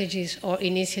strategies or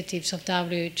initiatives of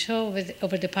WHO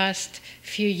over the past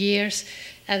few years.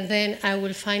 And then I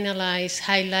will finalize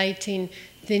highlighting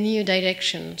the new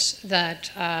directions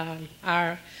that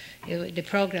the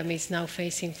program is now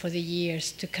facing for the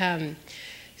years to come.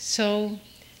 So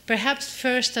perhaps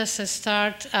first as a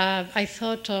start, I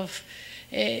thought of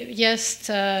just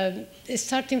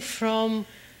starting from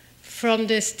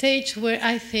the stage where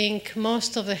I think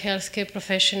most of the healthcare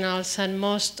professionals and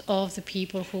most of the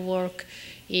people who work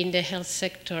in the health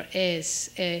sector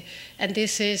is. And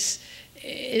this is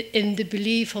in the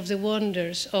belief of the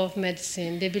wonders of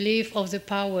medicine, the belief of the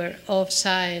power of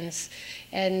science,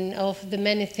 and of the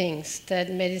many things that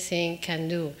medicine can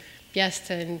do. Just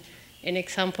an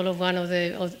example of one of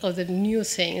the new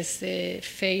things, the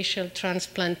facial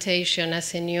transplantation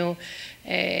as a new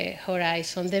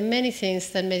horizon. There are many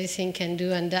things that medicine can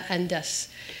do and does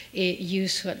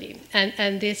usually.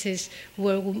 And this is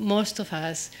where most of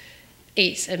us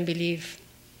is and believe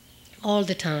all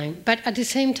the time. But at the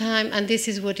same time, and this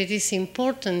is what it is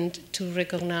important to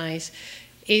recognize,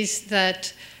 is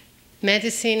that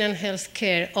medicine and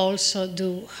healthcare also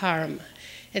do harm.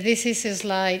 And this is a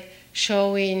slide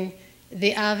showing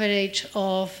the average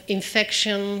of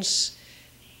infections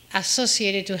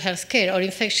associated to healthcare, or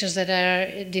infections that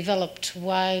are developed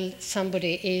while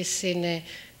somebody is in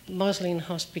mostly in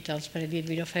hospitals, but a little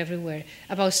bit of everywhere.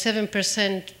 About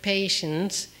 7%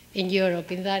 patients in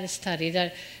Europe in that study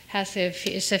that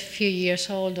is a few years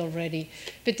old already.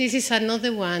 But this is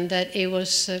another one that it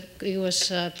was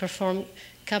performed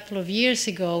a couple of years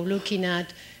ago, looking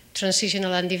at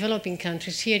transitional and developing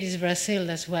countries. Here is Brazil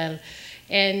as well.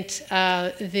 And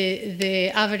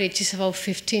the average is about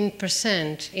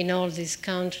 15% in all these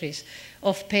countries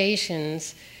of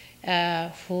patients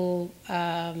who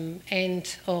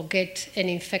end or get an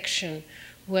infection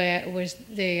where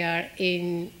they are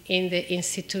in the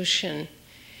institution.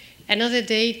 Another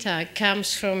data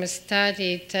comes from a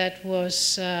study that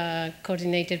was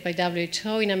coordinated by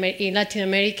WHO in Latin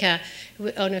America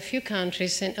on a few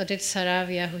countries, and Odette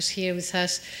Saravia, who's here with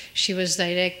us, she was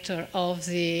director of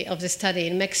the study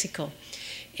in Mexico.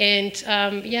 And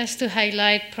just to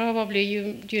highlight, probably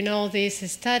you know this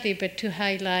study, but to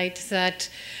highlight that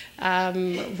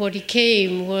what it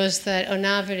came was that on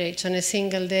average, on a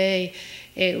single day,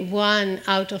 1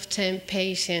 out of 10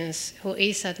 patients who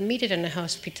is admitted in a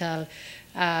hospital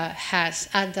has,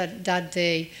 at that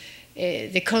day,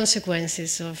 the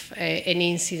consequences of an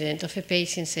incident, of a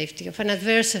patient safety, of an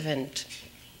adverse event.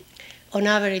 On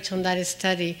average, on that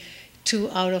study, 2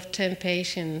 out of 10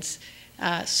 patients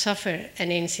suffer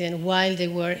an incident while they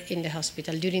were in the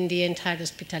hospital, during the entire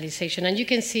hospitalization. And you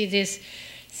can see this,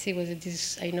 see whether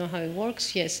this, I know how it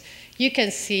works, yes. You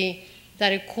can see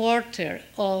that a quarter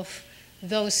of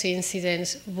those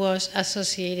incidents was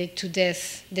associated to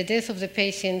death, the death of the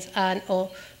patients and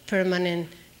or permanent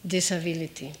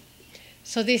disability.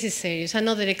 So this is serious.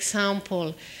 Another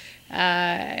example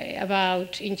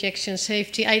about injection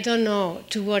safety. I don't know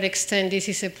to what extent this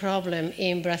is a problem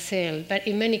in Brazil, but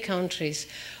in many countries,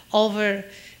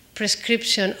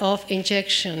 over-prescription of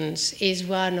injections is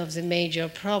one of the major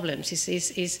problems.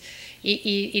 It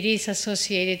is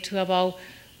associated to about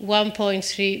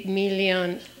 1.3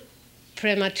 million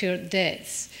premature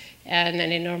deaths and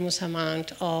an enormous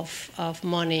amount of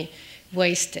money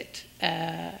wasted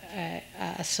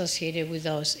associated with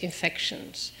those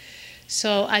infections.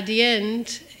 So at the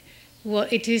end,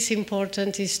 what it is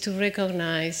important is to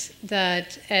recognize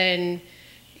that an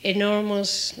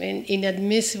enormous and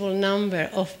inadmissible number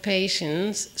of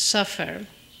patients suffer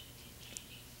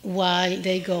while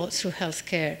they go through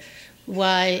healthcare,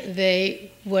 while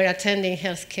they were attending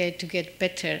healthcare to get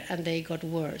better and they got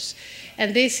worse.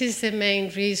 And this is the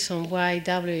main reason why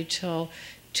WHO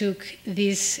took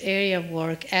this area of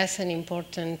work as an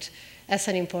important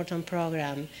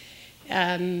program.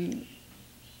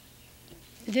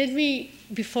 Let me,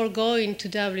 before going to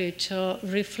WHO,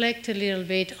 reflect a little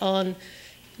bit on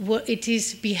what it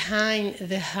is behind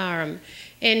the harm.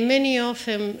 And many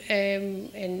often,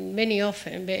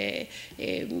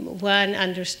 one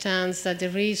understands that the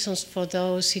reasons for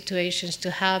those situations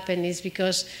to happen is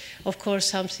because, of course,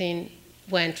 something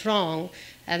went wrong,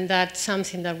 and that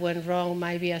something that went wrong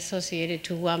might be associated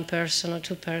to one person or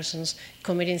two persons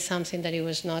committing something that it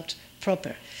was not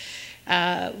proper.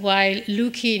 While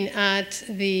looking at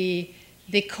the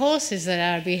causes that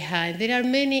are behind, there are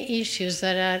many issues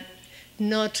that are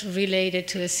not related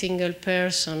to a single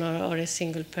person or a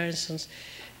single person's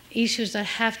issues that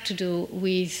have to do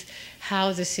with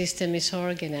how the system is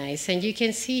organized. And you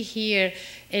can see here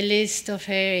a list of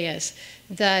areas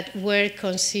that were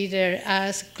considered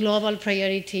as global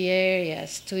priority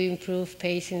areas to improve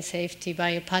patient safety by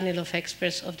a panel of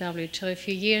experts of WHO a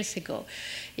few years ago.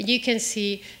 And you can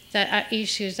see that are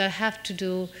issues that have to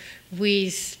do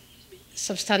with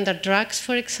substandard drugs,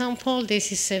 for example.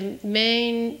 This is a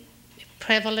main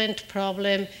prevalent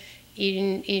problem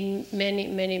in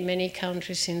many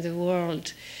countries in the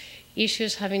world.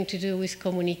 Issues having to do with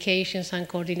communications and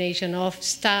coordination of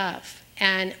staff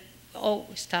and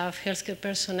healthcare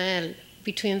personnel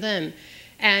between them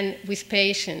and with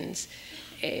patients.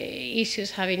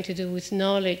 Issues having to do with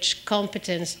knowledge,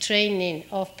 competence, training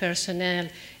of personnel,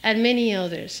 and many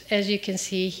others, as you can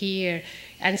see here,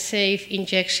 unsafe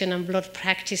injection and blood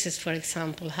practices, for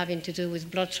example, having to do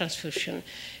with blood transfusion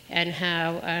and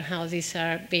how these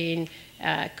are being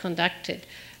conducted.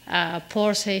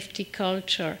 Poor safety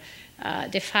culture,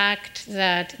 the fact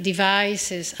that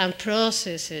devices and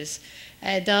processes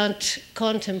don't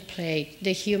contemplate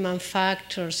the human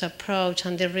factors approach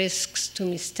and the risks to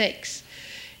mistakes.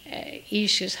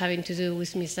 Issues having to do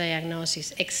with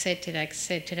misdiagnosis, etc.,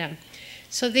 etc.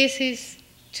 So this is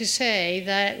to say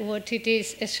that what it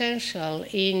is essential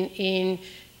in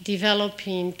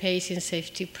developing patient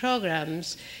safety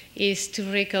programs is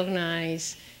to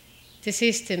recognize the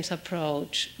systems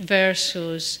approach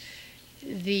versus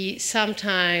the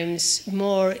sometimes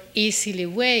more easily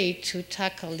way to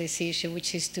tackle this issue,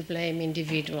 which is to blame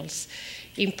individuals.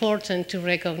 Important to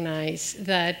recognize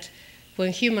that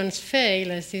when humans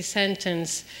fail, as this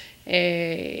sentence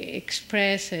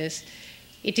expresses,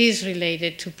 it is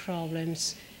related to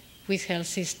problems with health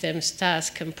systems,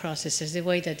 tasks, and processes, the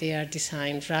way that they are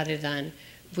designed, rather than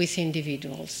with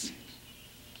individuals.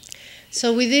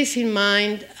 So with this in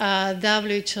mind,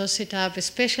 WHO set up a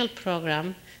special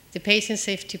program, the Patient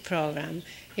Safety Program.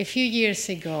 A few years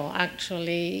ago,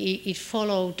 actually, it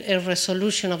followed a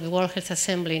resolution of the World Health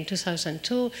Assembly in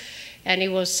 2002, and it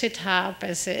was set up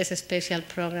as a special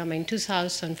program in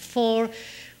 2004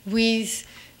 with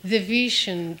the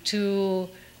vision to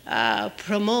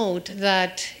promote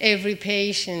that every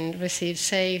patient receives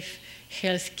safe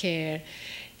health care,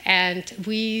 and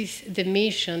with the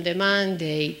mission, the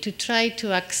mandate, to try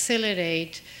to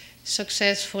accelerate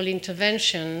successful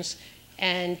interventions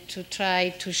and to try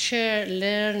to share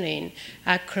learning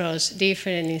across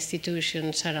different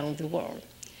institutions around the world.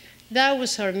 That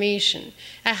was our mission.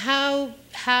 How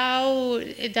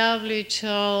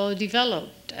WHO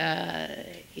developed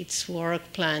its work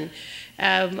plan.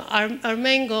 Our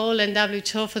main goal, and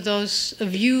WHO, for those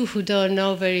of you who don't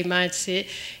know very much, it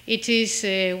is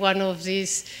one of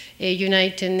these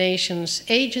United Nations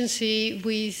agency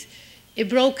with a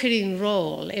brokering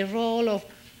role, a role of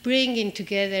bringing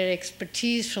together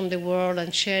expertise from the world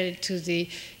and share it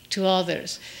to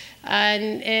others.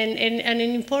 And an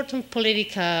important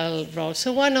political role.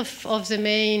 So one of the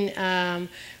main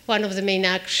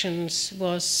actions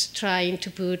was trying to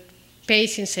put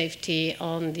patient safety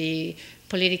on the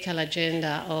political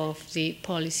agenda of the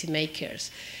policymakers.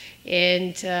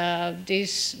 And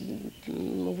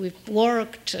we've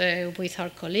worked with our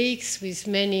colleagues, with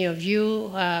many of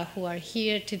you who are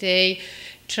here today,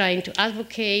 trying to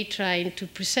advocate, trying to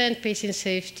present patient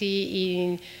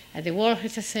safety at the World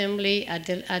Health Assembly, at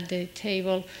the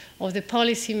table of the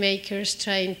policymakers,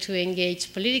 trying to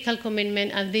engage political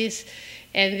commitment. And these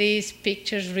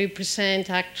pictures represent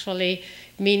actually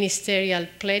ministerial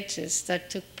pledges that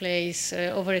took place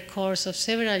over a course of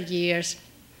several years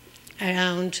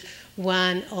around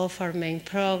one of our main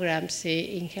programs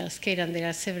in healthcare, and there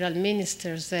are several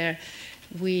ministers there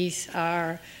with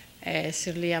our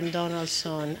Sir Liam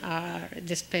Donaldson,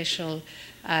 the special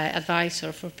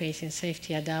advisor for patient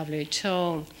safety at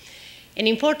WHO. An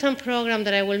important program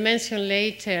that I will mention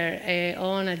later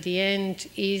on at the end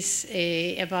is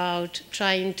about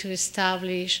trying to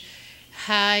establish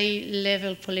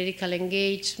high-level political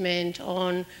engagement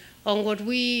on what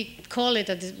we call it,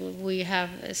 we have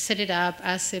set it up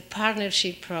as a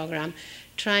partnership program,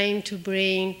 trying to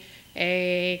bring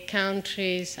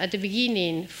countries at the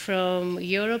beginning from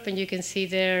Europe, and you can see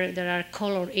there are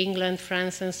colored England,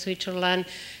 France, and Switzerland,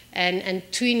 and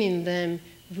twinning them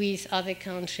with other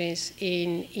countries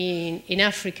in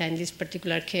Africa, in this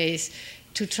particular case,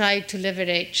 to try to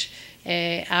leverage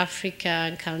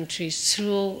African countries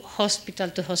through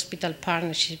hospital-to-hospital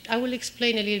partnership. I will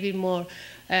explain a little bit more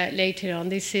later on.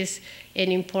 This is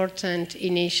an important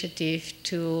initiative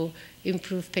to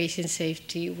improve patient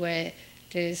safety where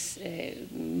there's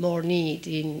more need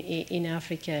in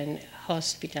African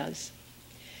hospitals.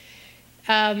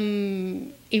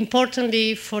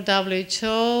 Importantly for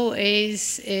WHO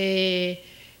is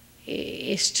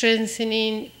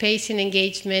strengthening patient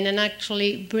engagement and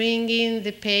actually bringing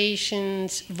the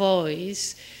patient's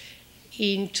voice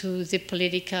into the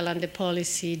political and the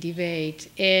policy debate.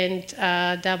 And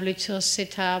WHO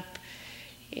set up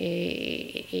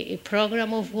a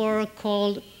program of work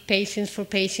called Patients for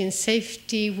Patient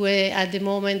Safety, where at the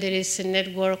moment there is a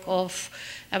network of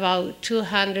about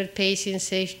 200 patient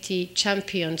safety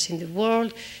champions in the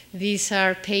world. These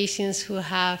are patients who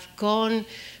have gone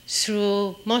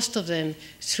through, most of them,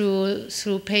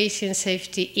 through patient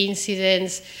safety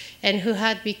incidents and who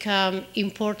had become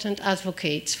important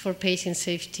advocates for patient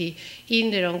safety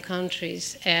in their own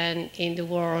countries and in the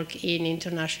work in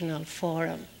international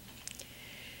forum.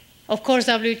 Of course,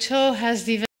 WHO has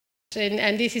developed,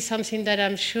 and this is something that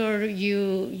I'm sure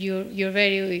you're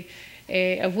very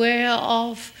aware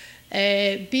of,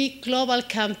 big global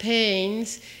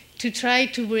campaigns to try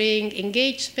to bring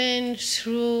engagement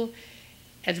through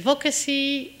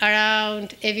advocacy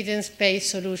around evidence-based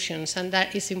solutions, and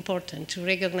that is important to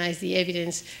recognize the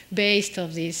evidence-based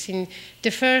of this. In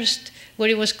the first, what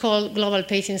it was called Global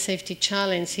Patient Safety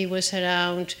Challenge, it was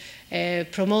around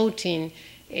promoting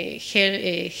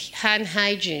hand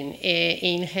hygiene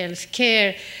in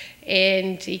healthcare,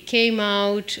 and it came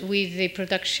out with the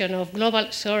production of where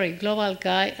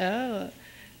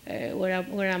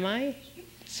am I?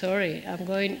 Sorry, I'm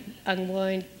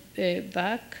going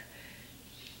back.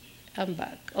 I'm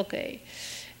back, okay.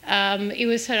 It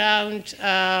was around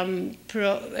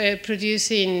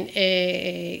producing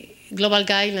global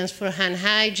guidelines for hand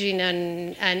hygiene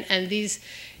and this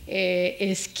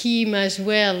scheme as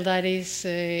well that is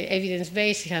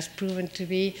evidence-based. It has proven to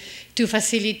be to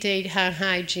facilitate hand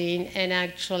hygiene, and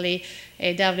actually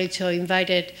WHO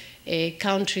invited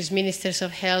countries' ministers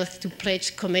of health to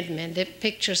pledge commitment. The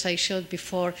pictures I showed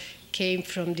before came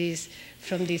from this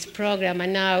program,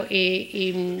 and now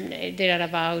there are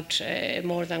about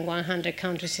more than 100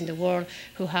 countries in the world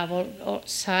who have all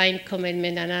signed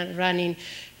commitment and are running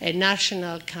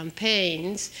national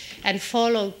campaigns. And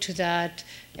followed to that,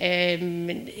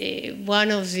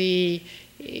 one of the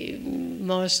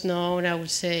most known, I would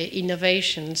say,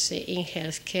 innovations in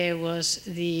healthcare was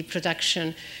the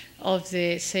production of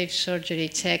the safe surgery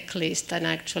checklist, and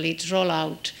actually its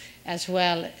rollout as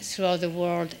well throughout the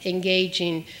world,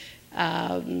 engaging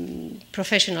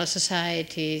professional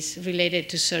societies related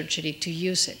to surgery to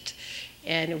use it,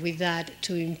 and with that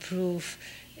to improve,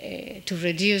 to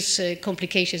reduce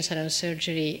complications around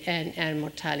surgery and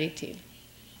mortality.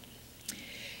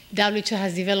 WHO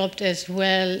has developed as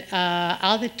well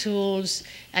other tools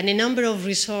and a number of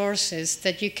resources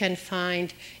that you can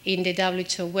find in the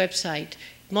WHO website.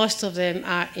 Most of them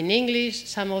are in English,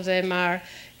 some of them are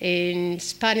in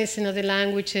Spanish and other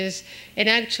languages. And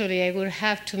actually, I would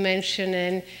have to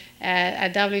mention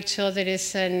at WHO there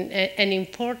is an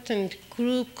important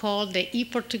group called the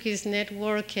ePortuguese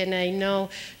Network, and I know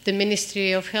the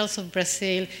Ministry of Health of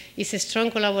Brazil is a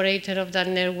strong collaborator of that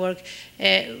network,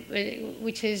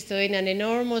 which is doing an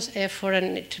enormous effort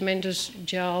and a tremendous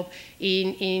job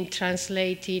in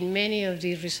translating many of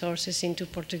these resources into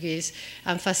Portuguese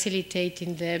and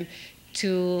facilitating them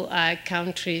to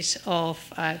countries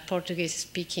of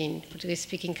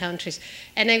Portuguese-speaking countries.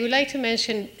 And I would like to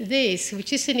mention this,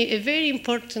 which is a very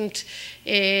important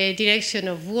direction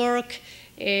of work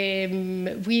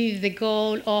with the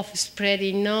goal of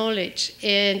spreading knowledge.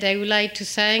 And I would like to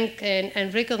thank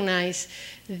and recognize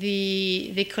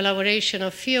the collaboration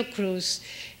of Fiocruz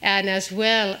and as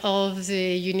well of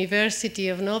the University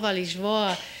of Nova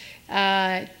Lisboa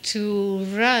to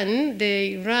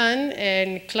run,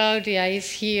 and Claudia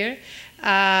is here,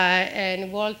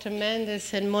 and Walter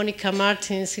Mendes and Monica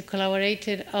Martins, who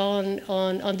collaborated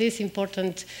on this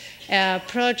important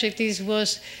project. This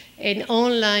was an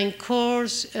online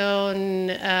course on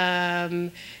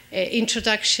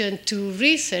introduction to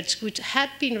research, which had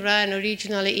been run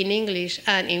originally in English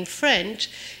and in French,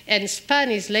 and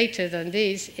Spanish later than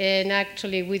this, and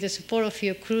actually with the support of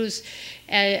Fiocruz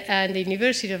and the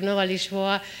University of Nova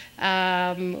Lisboa,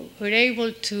 were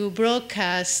able to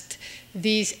broadcast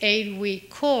this 8-week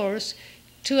course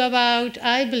to about,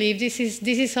 I believe, this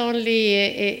is only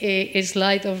a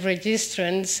slide of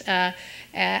registrants.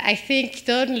 I think,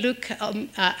 don't look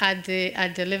at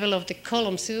the level of the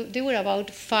columns. So there were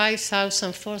about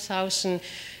 5,000, 4,000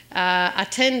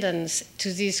 attendance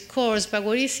to this course. But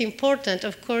what is important,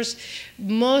 of course,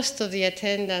 most of the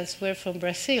attendants were from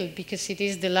Brazil because it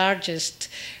is the largest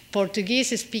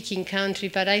Portuguese-speaking country.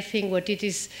 But I think what it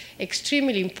is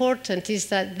extremely important is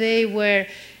that they were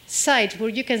sites.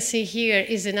 What you can see here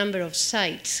is the number of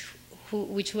sites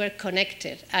which were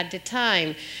connected at the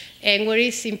time. And what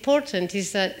is important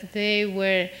is that they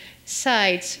were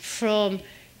sites from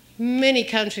many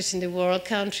countries in the world,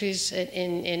 countries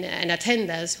and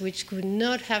attendants which could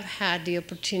not have had the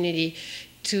opportunity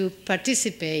to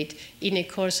participate in a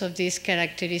course of these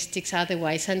characteristics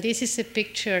otherwise. And this is a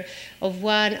picture of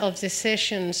one of the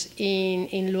sessions in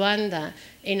Luanda,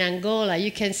 in Angola.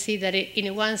 You can see that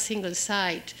in one single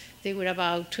site, there were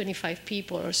about 25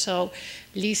 people or so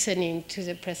listening to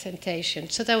the presentation.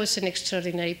 So that was an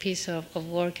extraordinary piece of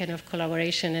work and of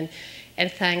collaboration,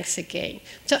 and thanks again.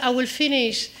 So I will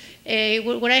finish.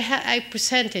 What I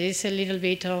presented is a little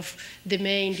bit of the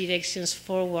main directions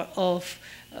forward of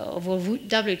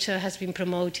what WHO has been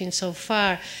promoting so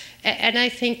far. And I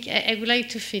think I would like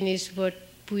to finish with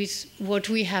what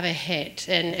we have ahead.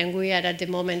 And we are at the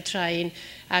moment trying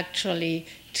actually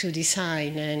to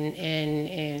design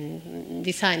and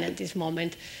design at this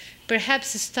moment.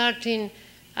 Perhaps starting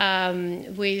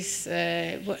with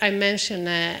what I mentioned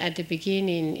at the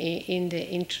beginning in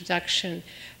the introduction.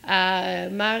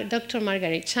 Dr.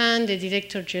 Margaret Chan, the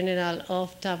Director General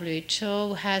of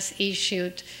WHO, has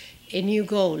issued a new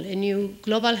goal, a new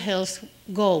global health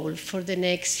goal for the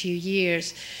next few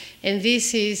years. And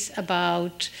this is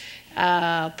about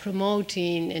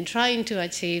promoting and trying to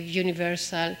achieve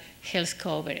universal health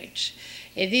coverage.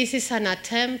 This is an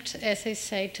attempt, as I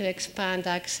say, to expand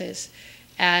access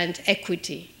and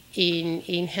equity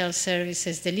in health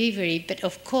services delivery, but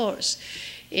of course,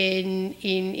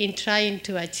 in trying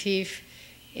to achieve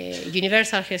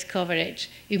universal health coverage,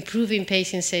 improving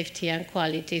patient safety and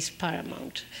quality is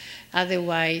paramount.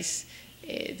 Otherwise,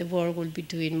 the world will be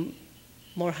doing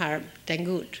more harm than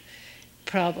good,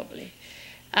 probably.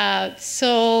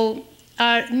 So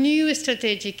our new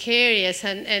strategic areas,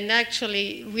 and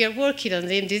actually we are working on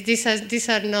them. These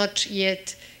are not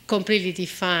yet completely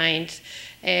defined.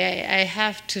 I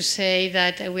have to say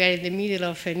that we are in the middle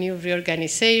of a new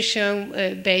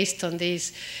reorganization based on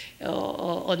this,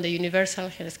 on the universal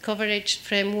health coverage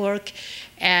framework,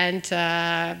 and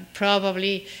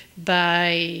probably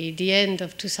by the end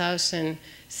of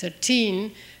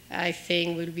 2013, I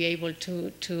think we'll be able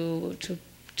to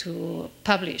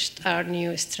publish our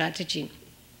new strategy.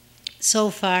 So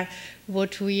far,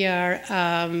 what we are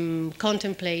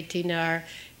contemplating are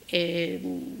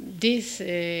these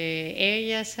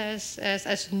areas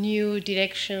as new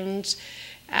directions,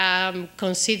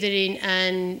 considering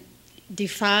and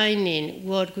defining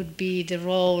what would be the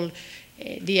role,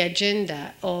 the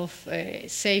agenda of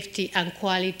safety and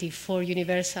quality for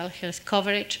universal health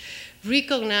coverage,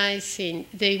 recognizing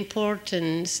the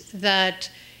importance that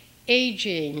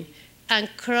aging and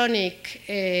chronic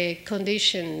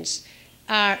conditions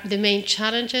are the main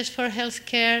challenges for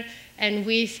healthcare, And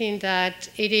we think that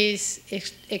it is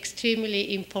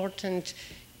extremely important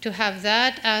to have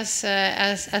that as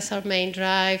our main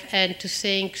drive, and to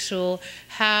think through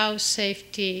how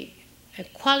safety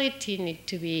and quality need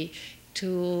to be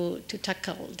to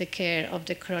tackle the care of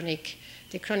the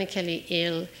chronically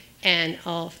ill and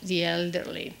of the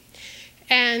elderly.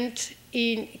 And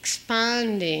in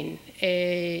expanding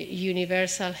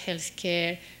universal health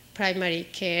care, primary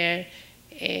care,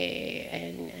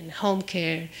 and home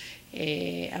care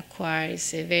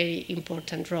acquires a very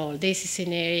important role. This is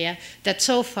an area that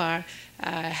so far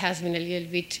has been a little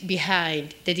bit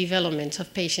behind the development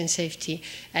of patient safety,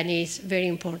 and is very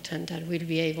important, and we'll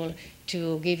be able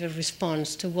to give a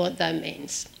response to what that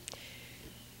means.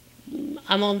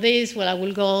 Among these, well, I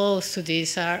will go through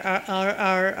this.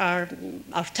 Our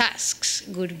tasks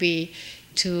would be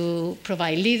to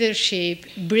provide leadership,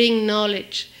 bring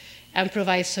knowledge, and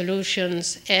provide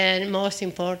solutions, and most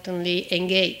importantly,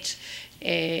 engage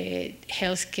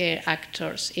healthcare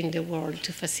actors in the world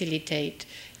to facilitate,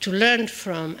 to learn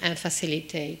from and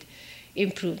facilitate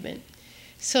improvement.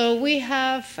 So we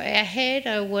have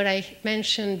ahead what I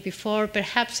mentioned before.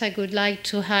 Perhaps I would like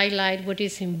to highlight what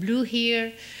is in blue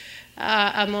here.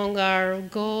 Among our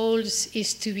goals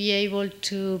is to be able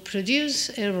to produce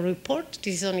a report.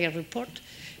 This is only a report,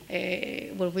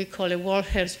 what we call a World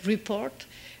Health Report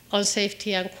on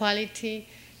safety and quality.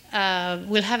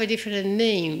 Will have a different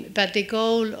name, but the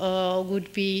goal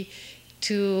would be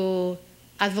to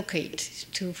advocate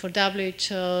for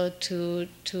WHO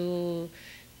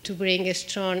to bring a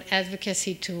strong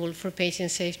advocacy tool for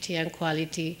patient safety and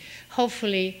quality.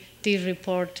 Hopefully, this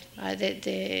report,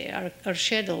 our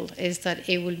schedule is that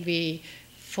it will be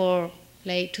for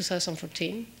late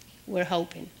 2014, we're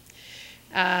hoping.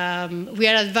 We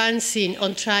are advancing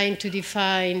on trying to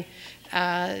define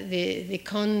the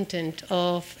content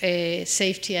of a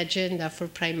safety agenda for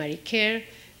primary care,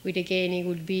 which again, it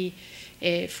will be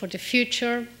for the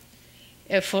future,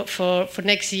 for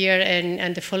next year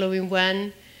and the following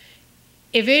one.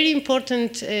 A very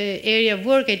important area of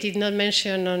work I did not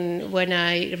mention when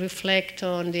I reflect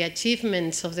on the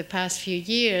achievements of the past few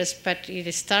years, but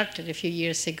it started a few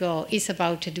years ago, is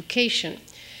about education.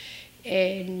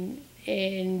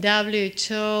 And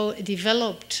WHO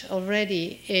developed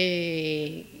already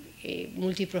a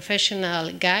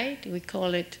multi-professional guide, we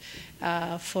call it,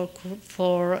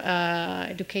 for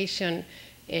education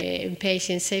in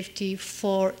patient safety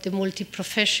for the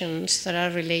multi-professions that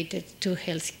are related to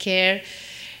healthcare.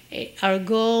 Our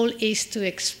goal is to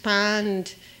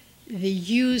expand the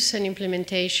use and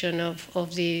implementation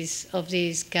of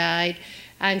this guide,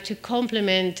 and to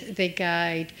complement the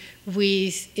guide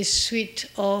with a suite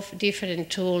of different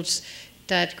tools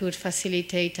that could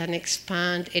facilitate and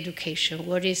expand education.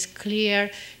 What is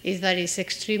clear is that it's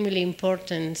extremely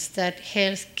important that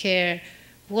healthcare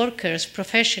workers,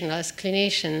 professionals,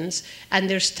 clinicians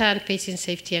understand patient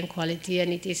safety and quality,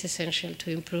 and it is essential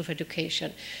to improve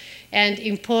education. And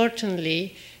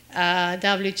importantly,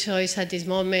 WHO is at this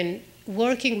moment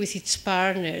working with its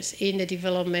partners in the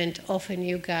development of a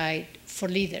new guide for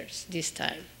leaders this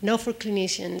time, not for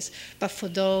clinicians, but for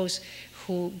those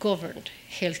who govern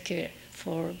healthcare,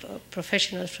 for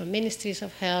professionals from ministries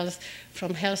of health,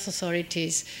 from health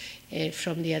authorities,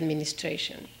 from the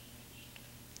administration.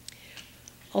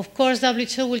 Of course,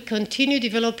 WHO will continue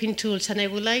developing tools, and I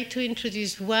would like to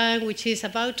introduce one which is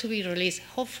about to be released,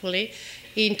 hopefully,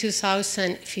 in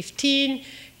 2015,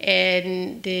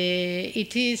 and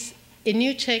it is a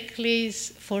new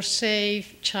checklist for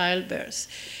safe childbirth.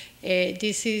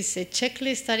 This is a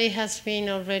checklist that it has been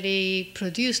already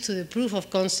produced to the proof of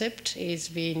concept. It's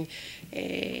been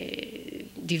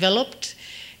developed,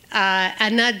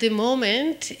 and at the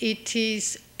moment, it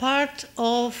is part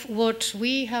of what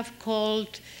we have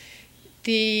called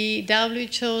the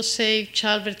WHO Safe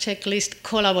Childbirth Checklist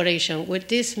collaboration. What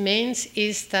this means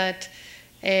is that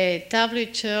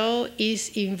WHO is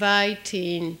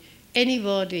inviting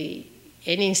anybody,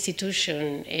 any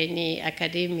institution, any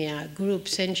academia,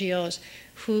 groups, NGOs,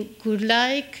 who would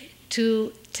like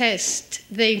to test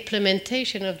the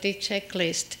implementation of this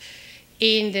checklist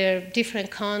in their different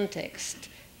contexts,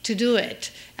 to do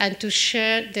it and to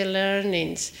share the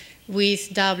learnings with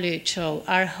WHO.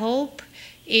 Our hope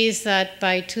is that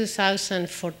by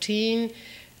 2014,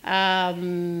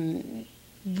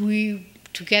 we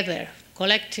together,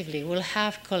 collectively, will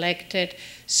have collected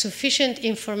sufficient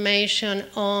information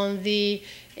on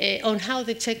how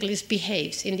the checklist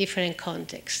behaves in different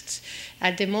contexts.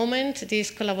 At the moment,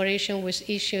 this collaboration was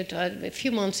issued a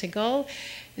few months ago.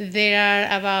 There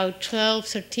are about 12,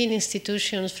 13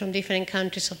 institutions from different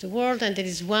countries of the world, and there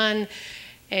is one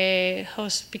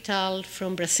hospital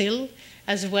from Brazil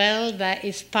as well that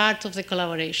is part of the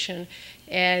collaboration.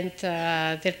 And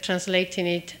they're translating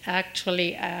it.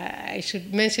 Actually, I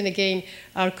should mention again,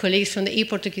 our colleagues from the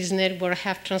ePortuguese Network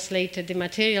have translated the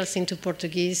materials into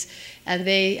Portuguese, and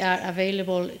they are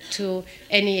available to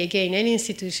any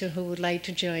institution who would like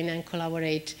to join and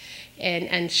collaborate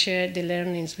and share the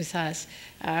learnings with us.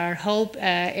 Our hope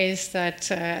is that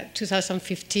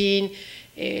 2015,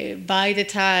 by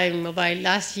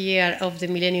last year of the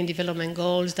Millennium Development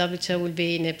Goals, WHO will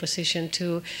be in a position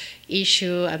to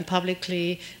issue and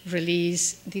publicly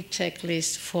release the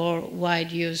checklist for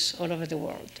wide use all over the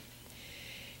world.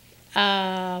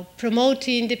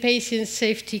 Promoting the patient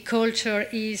safety culture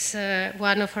is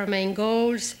one of our main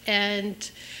goals,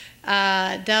 and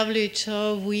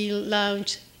WHO will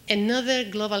launch another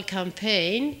global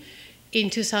campaign in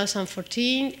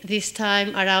 2014, this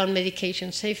time around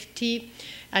medication safety.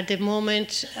 At the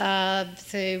moment,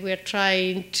 we're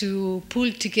trying to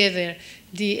pull together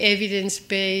the evidence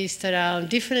based around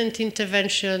different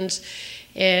interventions,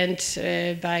 and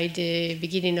by the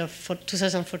beginning of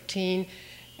 2014,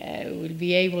 we'll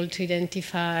be able to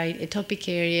identify a topic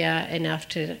area and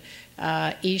after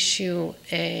issue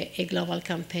a global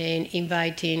campaign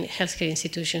inviting healthcare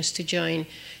institutions to join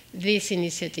this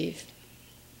initiative.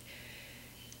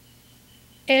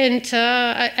 And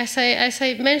as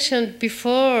I mentioned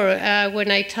before,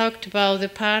 when I talked about the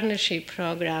partnership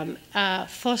program,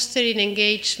 fostering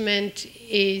engagement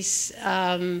is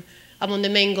among the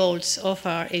main goals of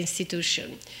our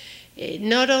institution.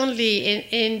 Not only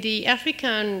in the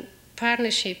African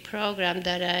partnership program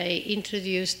that I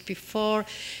introduced before,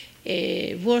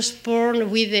 was born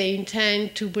with the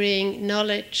intent to bring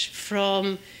knowledge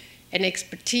from and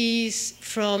expertise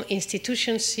from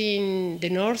institutions in the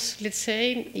north, let's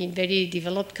say, in very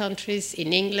developed countries,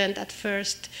 in England at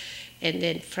first, and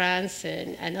then France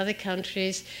and other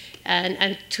countries,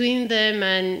 and twin them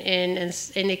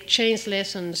and exchange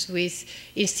lessons with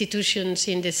institutions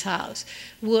in the south.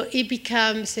 What it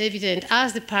becomes evident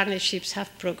as the partnerships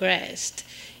have progressed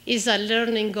is that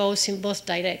learning goes in both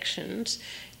directions,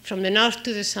 from the north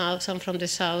to the south and from the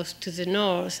south to the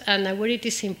north. And where it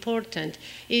is important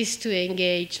is to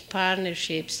engage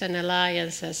partnerships and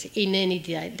alliances in any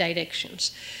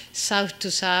directions, south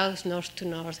to south, north to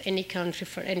north, any country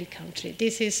for any country.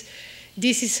 This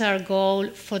is our goal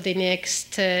for the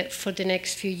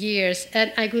next few years.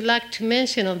 And I would like to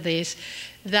mention on this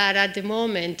that at the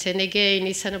moment, and again,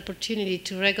 it's an opportunity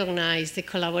to recognize the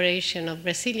collaboration of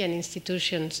Brazilian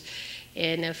institutions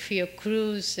and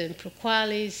Fiocruz and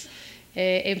Proqualis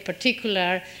in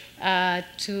particular,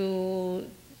 to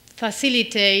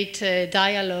facilitate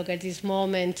dialogue at this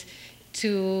moment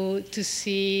to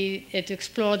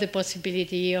explore the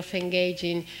possibility of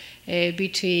engaging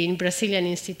between Brazilian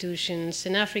institutions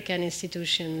and African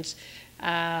institutions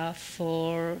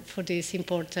for this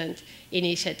important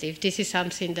initiative. This is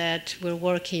something that we're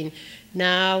working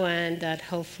now and that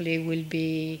hopefully will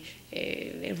be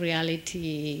a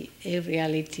reality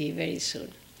very soon.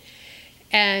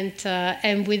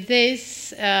 And with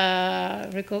this, I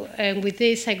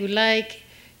would like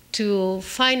to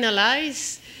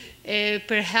finalize,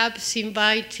 perhaps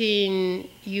inviting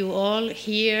you all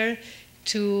here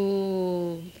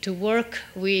to work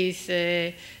with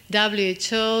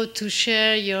WHO, to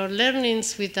share your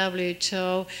learnings with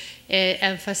WHO,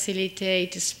 and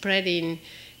facilitate spreading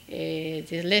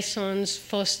the lessons,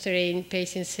 fostering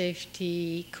patient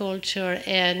safety culture,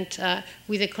 and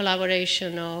with the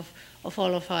collaboration of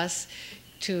all of us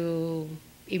to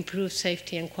improve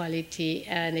safety and quality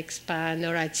and expand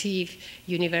or achieve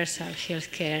universal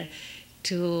healthcare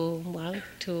to what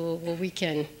we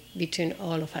can between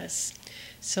all of us.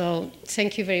 So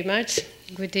thank you very much.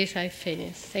 With this, I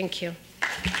finish. Thank you.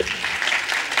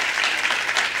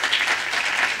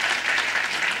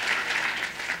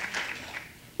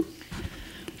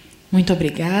 Muito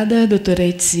obrigada, doutora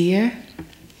Itzia.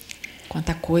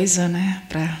 Quanta coisa, né,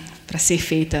 para ser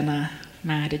feita na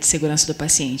área de segurança do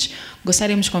paciente.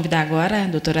 Gostaríamos de convidar agora a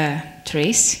doutora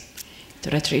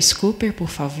Tracy Cooper, por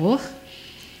favor.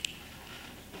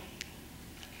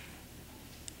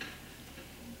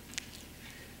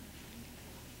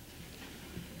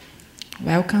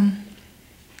 Welcome.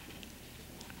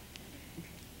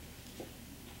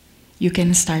 You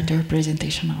can start your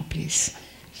presentation now, please.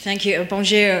 Thank you.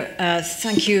 Bonjour.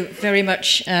 Thank you very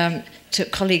much to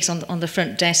colleagues on the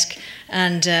front desk,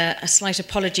 and a slight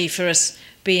apology for us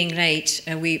being late.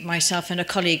 Myself and a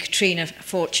colleague, Trina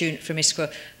Fortune from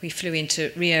ISQA, we flew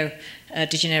into Rio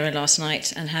de Janeiro last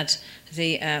night and had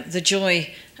the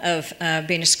joy of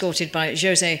being escorted by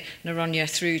José Noronha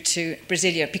through to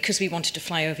Brasilia because we wanted to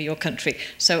fly over your country.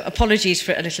 So apologies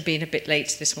for being a bit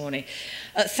late this morning.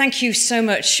 Thank you so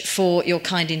much for your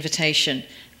kind invitation.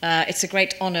 It's a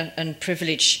great honour and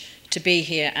privilege to be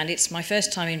here, and it's my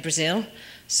first time in Brazil,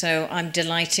 so I'm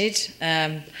delighted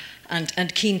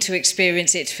and keen to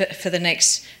experience it for the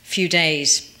next few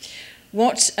days.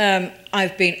 What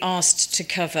I've been asked to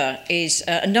cover is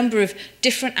a number of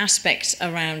different aspects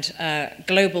around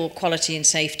global quality and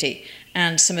safety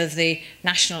and some of the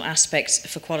national aspects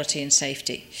for quality and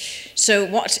safety. So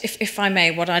if I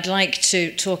may, what I'd like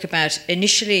to talk about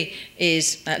initially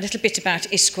is a little bit about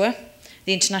ISQA,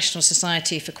 the International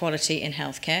Society for Quality in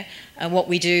Healthcare, what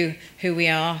we do, who we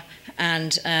are,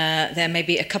 and there may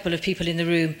be a couple of people in the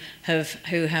room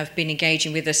who have been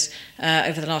engaging with us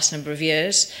over the last number of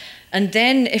years. And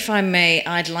then, if I may,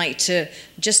 I'd like to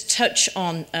just touch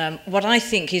on what I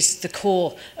think is the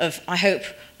core of, I hope,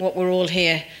 what we're all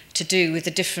here to do with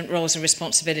the different roles and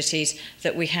responsibilities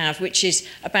that we have, which is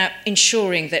about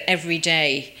ensuring that every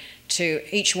day to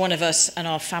each one of us and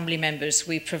our family members,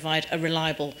 we provide a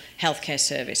reliable healthcare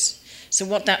service. So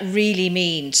what that really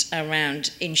means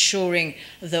around ensuring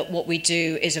that what we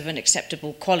do is of an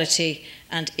acceptable quality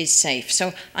and is safe.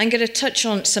 So I'm going to touch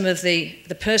on some of the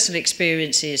personal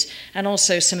experiences and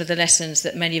also some of the lessons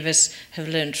that many of us have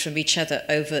learned from each other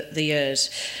over the years.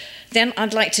 Then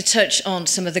I'd like to touch on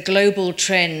some of the global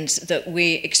trends that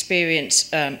we experience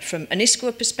from an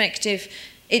ISQA perspective.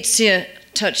 Itzia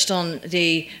touched on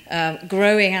the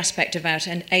growing aspect about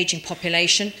an ageing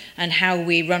population and how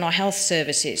we run our health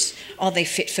services. Are they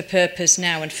fit for purpose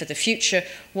now and for the future?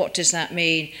 What does that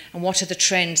mean? And what are the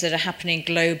trends that are happening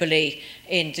globally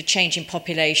in the changing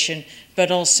population,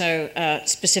 but also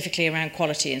specifically around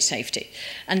quality and safety?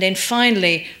 And then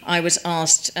finally, I was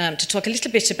asked to talk a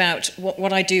little bit about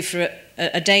what I do for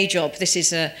a day job. This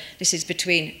is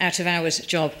between out-of-hours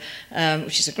job,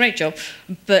 which is a great job,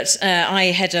 but I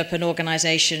head up an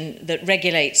organisation that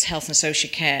regulates health and social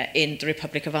care in the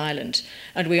Republic of Ireland,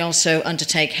 and we also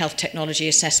undertake health technology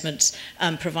assessments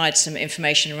and provide some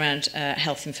information around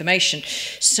health information.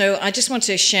 So I just want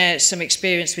to share some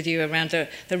experience with you around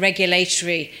the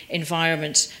regulatory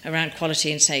environment around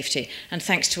quality and safety, and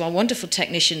thanks to our wonderful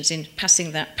technicians in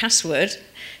passing that password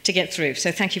to get through.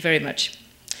 So thank you very much.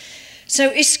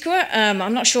 So ISQA,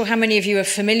 I'm not sure how many of you are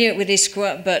familiar with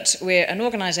ISQA, but we're an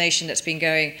organisation that's been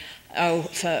going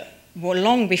for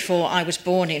long before I was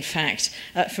born, in fact,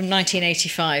 from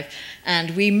 1985.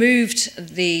 And we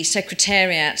moved the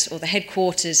secretariat or the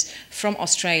headquarters from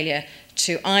Australia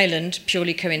to Ireland,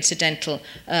 purely coincidental,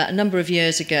 a number of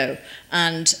years ago.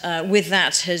 And with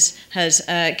that has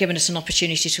given us an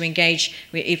opportunity to engage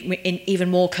in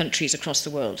even more countries across the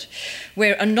world.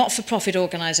 We're a not-for-profit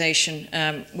organisation.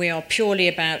 We are purely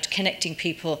about connecting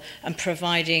people and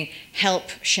providing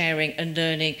help, sharing and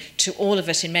learning to all of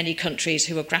us in many countries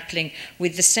who are grappling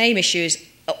with the same issues,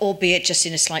 albeit just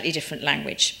in a slightly different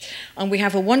language. And we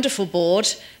have a wonderful board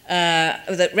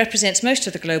that represents most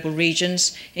of the global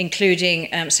regions, including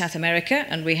South America,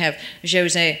 and we have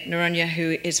José Noronha,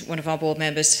 who is one of our board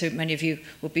members, who many of you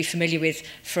will be familiar with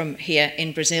from here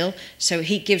in Brazil. So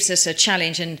he gives us a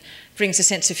challenge and brings a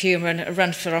sense of humour and a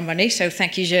run for our money, so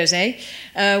thank you, José.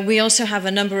 We also have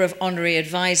a number of honorary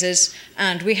advisors,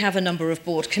 and we have a number of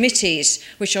board committees,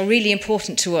 which are really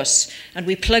important to us, and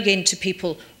we plug into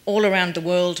people all around the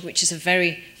world, which is a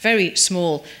very, very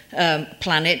small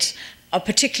planet,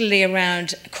 particularly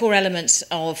around core elements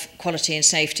of quality and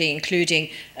safety, including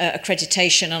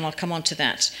accreditation, and I'll come on to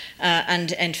that.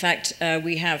 And in fact,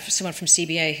 we have someone from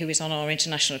CBA who is on our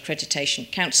International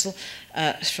Accreditation Council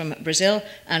from Brazil,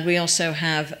 and we also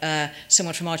have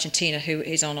someone from Argentina who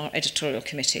is on our editorial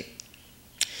committee.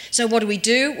 So what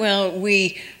do? Well,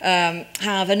 we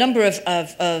have a number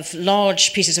of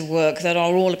large pieces of work that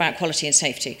are all about quality and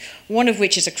safety, one of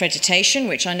which is accreditation,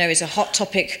 which I know is a hot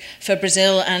topic for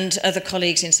Brazil and other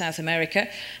colleagues in South America.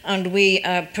 And we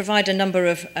provide a number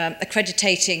of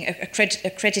accrediting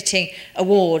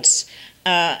awards.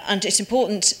 And it's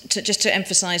important just to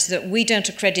emphasize that we don't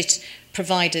accredit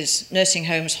providers, nursing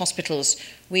homes, hospitals.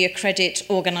 We accredit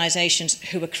organisations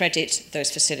who accredit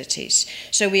those facilities.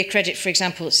 So we accredit, for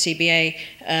example, CBA,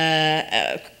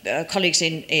 colleagues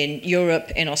in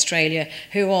Europe, in Australia,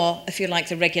 who are, if you like,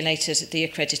 the regulators, the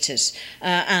accreditors.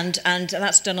 And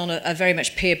that's done on a very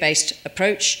much peer-based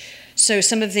approach. So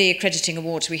some of the accrediting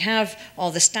awards we have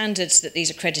are the standards that these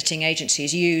accrediting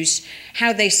agencies use,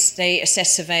 how they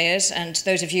assess surveyors, and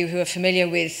those of you who are familiar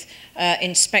with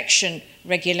inspection,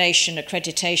 regulation,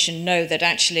 accreditation know that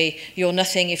actually you're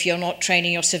nothing if you're not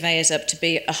training your surveyors up to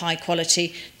be a high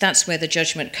quality. That's where the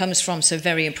judgment comes from, so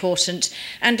very important.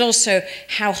 And also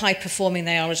how high performing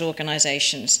they are as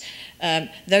organisations.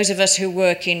 Those of us who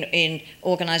work in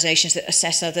organisations that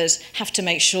assess others have to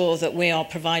make sure that we are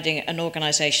providing an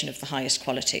organisation of the highest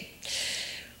quality.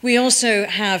 We also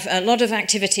have a lot of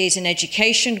activities in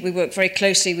education. We work very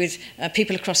closely with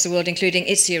people across the world, including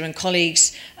Itzia and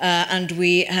colleagues, and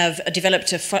we have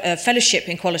developed a fellowship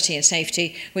in quality and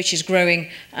safety, which is growing.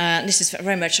 This is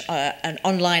very much an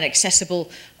online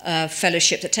accessible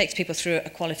fellowship that takes people through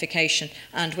a qualification,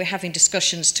 and we're having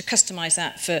discussions to customise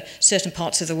that for certain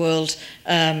parts of the world.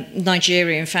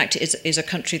 Nigeria, in fact, is a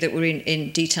country that we're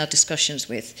in detailed discussions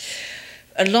with.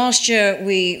 Last year,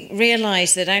 we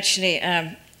realised that actually,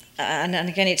 and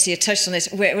again, it's a touch on this,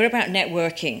 we're about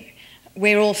networking.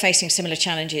 We're all facing similar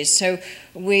challenges. So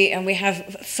we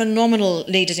have phenomenal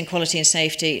leaders in quality and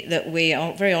safety that we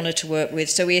are very honoured to work with.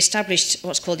 So we established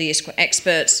what's called the ISQA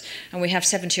Experts, and we have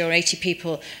 70 or 80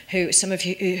 people who, some of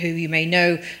you who you may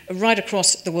know, right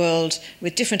across the world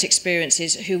with different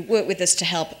experiences who work with us to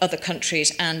help other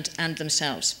countries and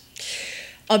themselves.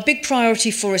 Our big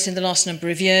priority for us in the last number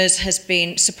of years has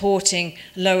been supporting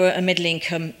lower and middle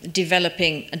income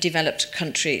developing and developed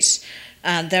countries.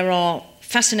 There are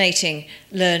fascinating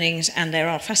learnings and there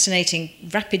are fascinating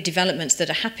rapid developments that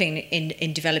are happening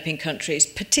in developing countries,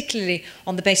 particularly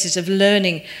on the basis of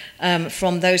learning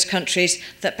from those countries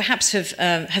that perhaps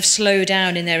have slowed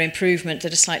down in their improvement,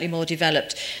 that are slightly more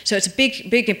developed. So it's a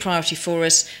big priority for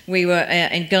us. We were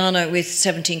in Ghana with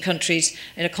 17 countries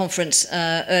in a conference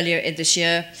earlier in this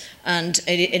year, and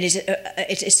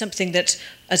it is something that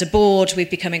as a board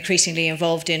we've become increasingly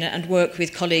involved in and work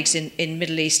with colleagues in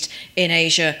Middle East, in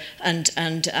Asia, and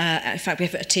in fact we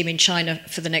have a team in China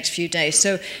for the next few days.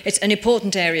 So it's an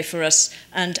important area for us,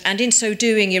 and in so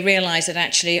doing you realise that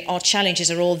actually our challenges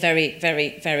are all very,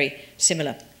 very, very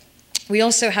similar. We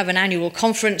also have an annual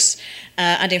conference,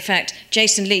 and in fact,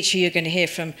 Jason Leach, who you're going to hear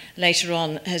from later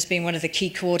on, has been one of the key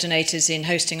coordinators in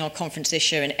hosting our conference this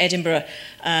year in Edinburgh,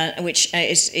 which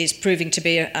is proving to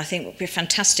be, I think, a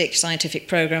fantastic scientific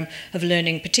programme of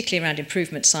learning, particularly around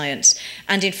improvement science.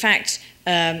 And in fact,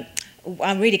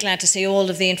 I'm really glad to see all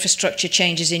of the infrastructure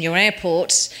changes in your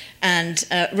airports and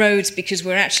roads, because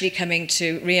we're actually coming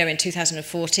to Rio in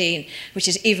 2014, which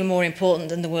is even more important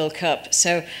than the World Cup.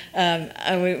 So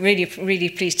we're really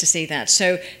pleased to see that.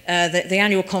 So the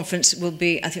annual conference will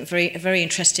be, I think, very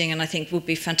interesting, and I think will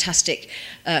be fantastic,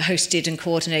 hosted and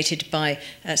coordinated by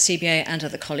CBA and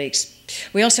other colleagues.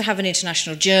 We also have an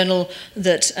international journal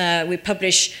that we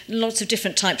publish lots of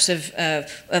different types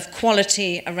of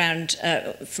quality around,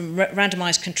 from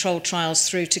randomized controlled trials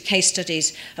through to case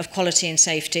studies of quality and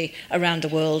safety around the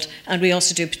world, and we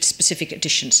also do specific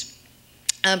editions.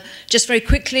 Just very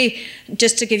quickly,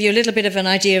 just to give you a little bit of an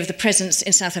idea of the presence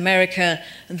in South America,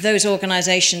 those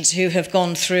organisations who have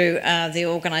gone through the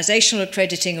Organisational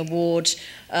Accrediting Award,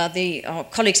 our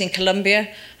colleagues in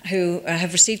Colombia who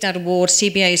have received that award,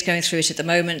 CBA is going through it at the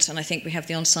moment, and I think we have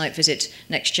the on-site visit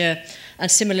next year. And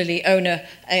similarly, ONA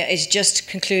is just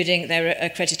concluding their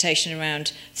accreditation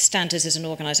around standards as an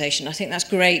organisation. I think that's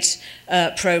great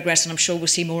progress, and I'm sure we'll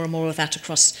see more and more of that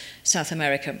across South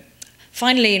America.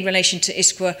 Finally, in relation to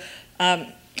ISQA,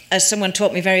 as someone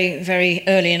taught me very, very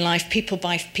early in life, people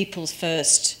by people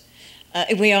first.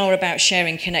 We are about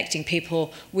sharing, connecting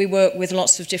people. We work with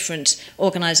lots of different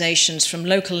organisations, from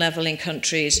local level in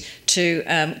countries to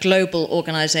global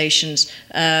organisations.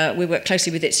 We work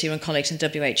closely with Itzia and colleagues in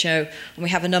WHO, and we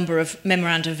have a number of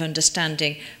memorandum of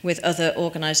understanding with other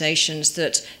organisations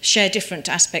that share different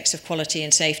aspects of quality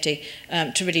and safety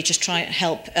to really just try and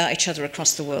help each other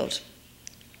across the world.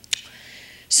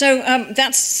 So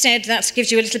that said, that gives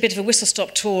you a little bit of a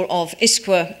whistle-stop tour of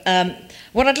ISQA.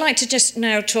 What I'd like to just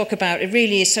now talk about, it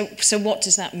really is, so what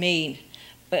does that mean?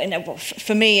 But, you know,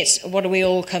 for me, it's what do we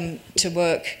all come to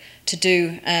work to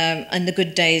do, and the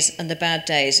good days and the bad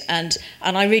days. And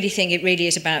I really think it really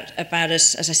is about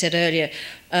us, as I said earlier,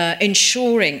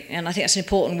 ensuring, and I think that's an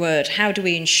important word, how do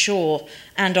we ensure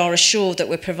and are assured that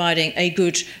we're providing a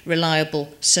good, reliable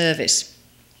service?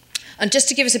 And just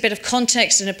to give us a bit of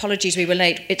context, and apologies we were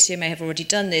late, Itzia may have already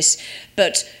done this,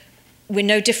 but we're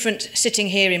no different sitting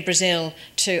here in Brazil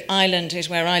to Ireland, is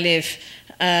where I live,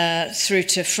 through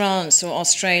to France or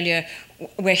Australia,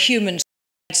 where humans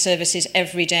services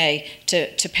every day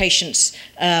to patients,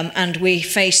 and we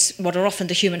face what are often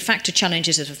the human factor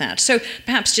challenges of that. So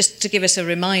perhaps just to give us a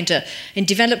reminder, in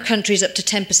developed countries up to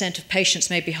 10% of patients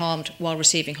may be harmed while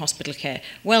receiving hospital care.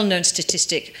 Well-known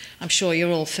statistic, I'm sure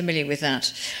you're all familiar with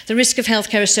that. The risk of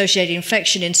healthcare-associated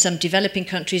infection in some developing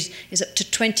countries is up to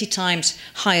 20 times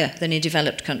higher than in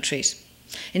developed countries.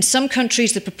 In some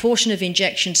countries, the proportion of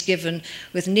injections given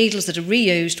with needles that are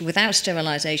reused without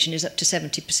sterilisation is up to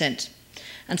 70%.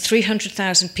 And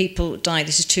 300,000 people die,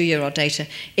 this is 2-year-old data,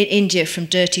 in India from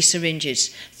dirty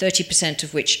syringes, 30%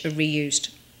 of which are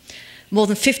reused. More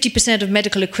than 50% of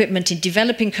medical equipment in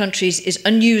developing countries is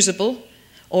unusable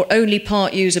or only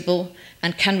part usable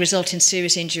and can result in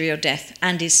serious injury or death,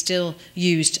 and is still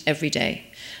used every day.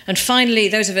 And finally,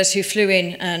 those of us who flew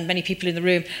in, and many people in the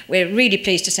room, we're really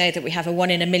pleased to say that we have a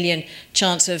 1 in a million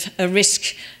chance of a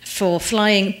risk for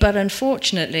flying, but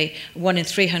unfortunately 1 in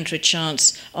 300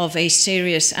 chance of a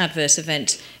serious adverse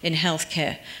event in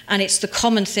healthcare. And it's the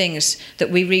common things that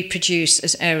we reproduce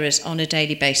as errors on a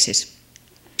daily basis.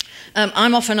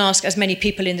 I'm often asked, as many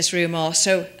people in this room are,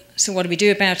 so what do we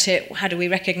do about it? How do we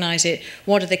recognise it?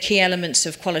 What are the key elements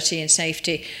of quality and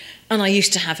safety? And I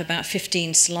used to have about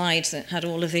 15 slides that had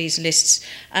all of these lists.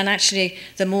 And actually,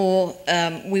 the more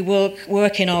we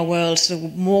work in our worlds, the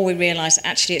more we realise that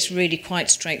actually it's really quite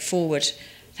straightforward.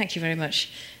 Thank you very much.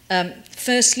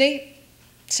 Firstly,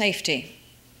 safety.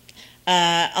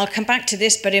 I'll come back to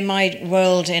this, but in my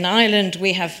world in Ireland,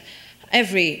 we have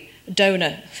every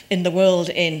donor in the world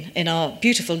in our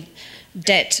beautiful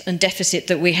debt and deficit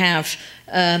that we have.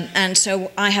 And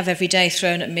so I have every day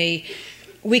thrown at me,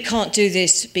 we can't do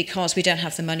this because we don't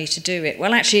have the money to do it.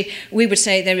 Well, actually, we would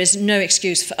say there is no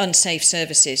excuse for unsafe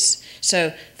services.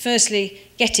 So, firstly,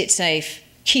 get it safe,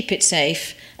 keep it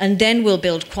safe, and then we'll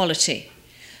build quality.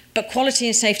 But quality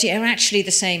and safety are actually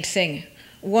the same thing.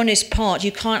 One is part.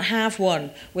 You can't have one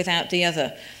without the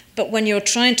other. But when you're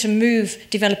trying to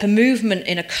develop a movement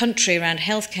in a country around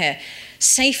healthcare,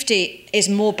 safety is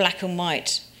more black and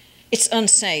white. It's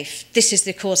unsafe. This is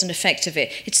the cause and effect of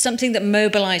it. It's something that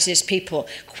mobilizes people.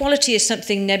 Quality is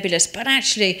something nebulous, but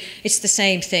actually it's the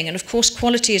same thing. And of course,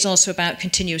 quality is also about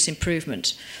continuous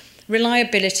improvement.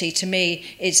 Reliability, to me,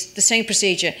 is the same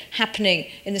procedure happening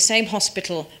in the same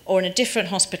hospital or in a different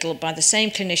hospital by the same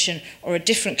clinician or a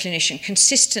different clinician,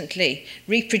 consistently,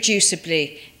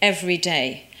 reproducibly, every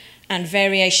day. And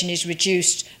variation is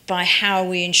reduced by how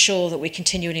we ensure that we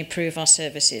continue and improve our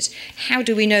services. How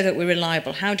do we know that we're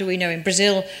reliable? How do we know in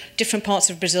Brazil, different parts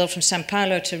of Brazil, from São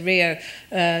Paulo to Rio,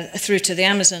 through to the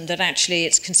Amazon, that actually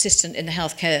it's consistent in the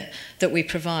healthcare that we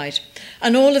provide?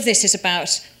 And all of this is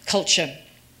about culture,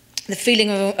 the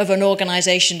feeling of an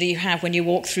organisation that you have when you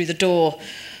walk through the door.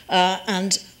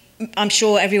 And I'm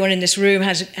sure everyone in this room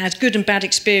has good and bad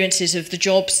experiences of the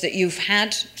jobs that you've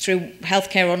had through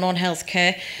healthcare or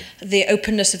non-healthcare, the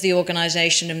openness of the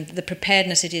organisation and the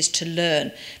preparedness it is to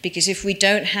learn. Because if we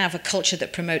don't have a culture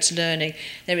that promotes learning,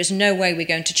 there is no way we're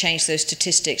going to change those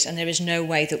statistics, and there is no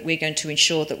way that we're going to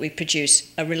ensure that we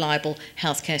produce a reliable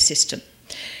healthcare system.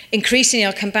 Increasingly,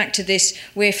 I'll come back to this,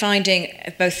 we're finding,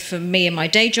 both for me and my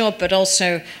day job, but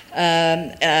also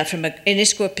from an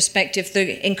ISQA perspective,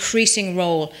 the increasing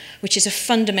role, which is a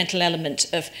fundamental element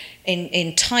of,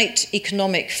 in tight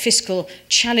economic, fiscal,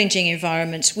 challenging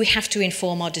environments, we have to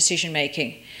inform our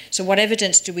decision-making. So what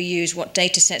evidence do we use, what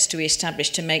data sets do we establish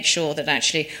to make sure that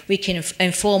actually we can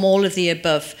inform all of the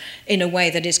above in a way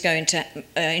that is going to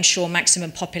ensure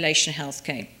maximum population health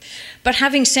care? But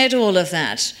having said all of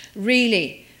that,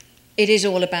 really, it is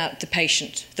all about the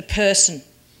patient, the person,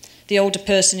 the older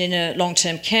person in a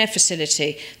long-term care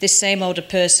facility, this same older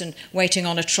person waiting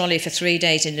on a trolley for 3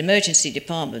 days in the emergency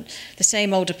department, the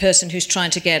same older person who's trying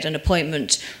to get an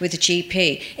appointment with a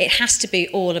GP. It has to be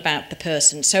all about the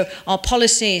person. So our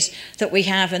policies that we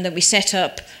have and that we set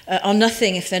up are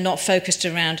nothing if they're not focused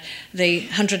around the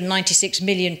 196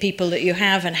 million people that you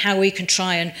have and how we can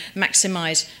try and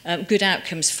maximise good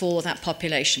outcomes for that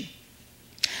population.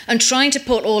 And trying to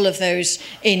put all of those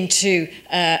into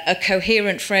a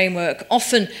coherent framework.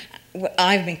 Often,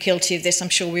 I've been guilty of this, I'm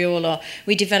sure we all are,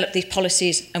 we develop these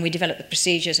policies and we develop the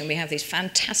procedures and we have these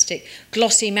fantastic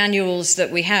glossy manuals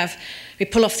that we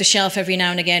pull off the shelf every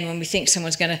now and again when we think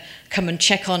someone's going to come and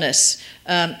check on us.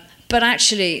 But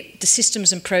actually, the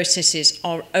systems and processes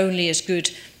are only as good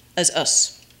as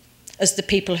us, as the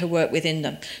people who work within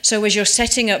them. So as you're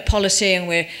setting up policy and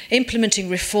we're implementing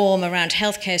reform around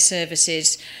healthcare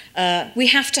services, We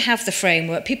have to have the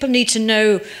framework. People need to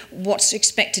know what's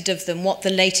expected of them, what the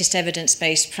latest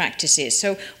evidence-based practice is.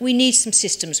 So we need some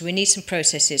systems, we need some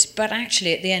processes, but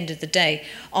actually at the end of the day,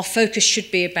 our focus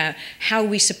should be about how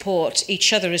we support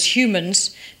each other as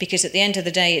humans, because at the end of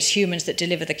the day, it's humans that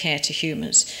deliver the care to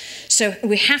humans. So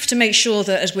we have to make sure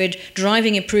that as we're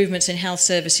driving improvements in health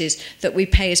services, that we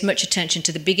pay as much attention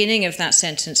to the beginning of that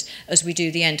sentence as we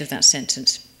do the end of that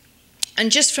sentence. And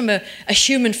just from a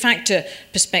human factor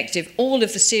perspective, all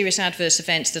of the serious adverse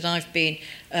events that I've been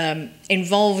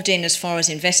involved in as far as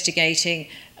investigating,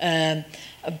 been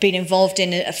involved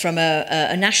in from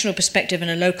a national perspective and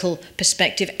a local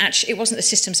perspective, actually it wasn't the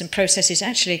systems and processes,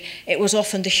 actually it was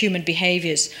often the human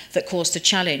behaviours that caused the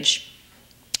challenge.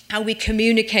 How we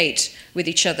communicate with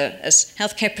each other as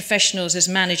healthcare professionals, as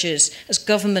managers, as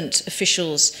government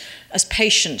officials, as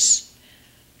patients,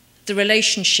 the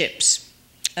relationships.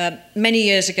 Many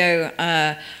years ago,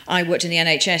 I worked in the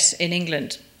NHS in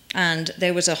England, and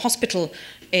there was a hospital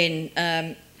in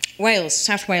Wales,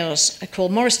 South Wales,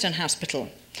 called Morriston Hospital.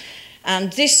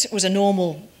 And this was a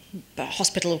normal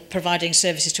hospital providing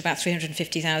services to about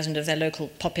 350,000 of their local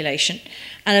population.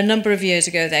 And a number of years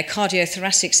ago, their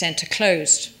cardiothoracic centre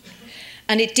closed.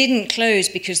 And it didn't close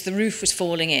because the roof was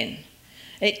falling in.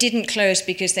 It didn't close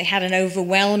because they had an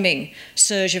overwhelming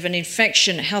surge of an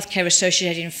infection, a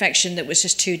healthcare-associated infection that was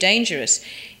just too dangerous.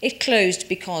 It closed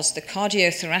because the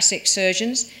cardiothoracic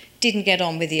surgeons didn't get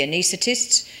on with the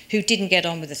anaesthetists, who didn't get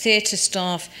on with the theatre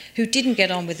staff, who didn't get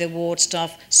on with the ward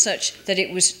staff, such that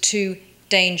it was too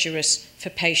dangerous for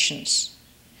patients.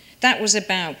 That was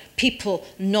about people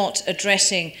not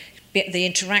addressing the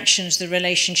interactions, the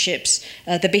relationships,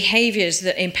 the behaviours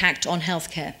that impact on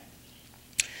healthcare.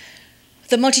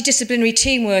 The multidisciplinary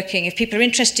team working, if people are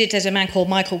interested, there's a man called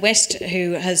Michael West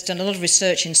who has done a lot of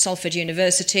research in Salford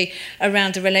University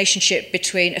around the relationship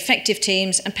between effective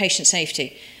teams and patient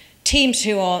safety. Teams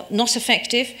who are not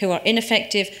effective, who are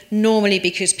ineffective, normally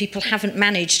because people haven't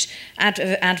managed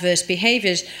adverse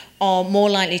behaviours, are more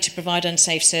likely to provide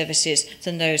unsafe services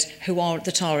than those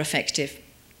that are effective.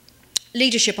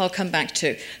 Leadership I'll come back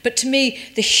to. But to me,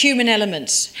 the human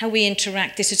elements, how we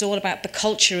interact, this is all about the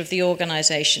culture of the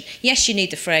organisation. Yes, you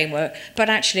need the framework, but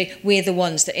actually we're the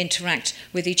ones that interact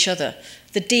with each other.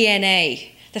 The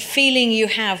DNA, the feeling you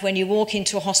have when you walk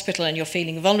into a hospital and you're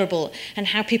feeling vulnerable, and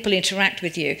how people interact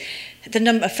with you.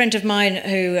 A friend of mine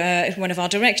who, one of our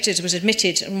directors, was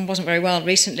admitted, and wasn't very well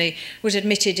recently, was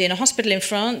admitted in a hospital in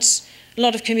France. A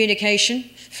lot of communication,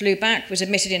 flew back, was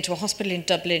admitted into a hospital in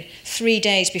Dublin 3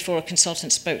 days before a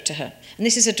consultant spoke to her. And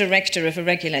this is a director of a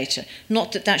regulator.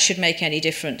 Not that that should make any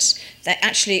difference. That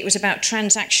actually it was about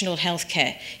transactional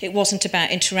healthcare. It wasn't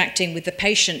about interacting with the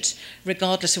patient,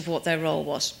 regardless of what their role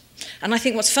was. And I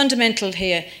think what's fundamental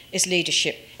here is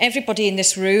leadership. Everybody in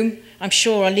this room, I'm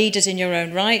sure, are leaders in your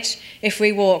own right. If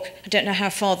we walk, I don't know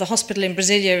how far the hospital in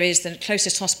Brasilia is, the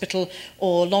closest hospital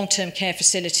or long-term care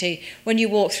facility. When you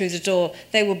walk through the door,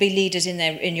 there will be leaders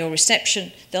in your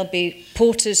reception. There'll be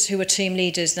porters who are team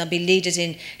leaders. There'll be leaders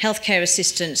in healthcare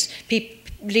assistants,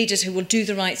 leaders who will do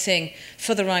the right thing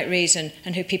for the right reason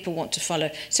and who people want to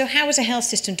follow. So how as a health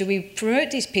system do we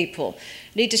promote these people?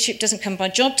 Leadership doesn't come by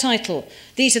job title.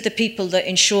 These are the people that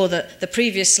ensure that the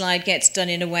previous slide gets done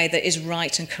in a way that is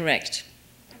right and correct.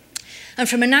 And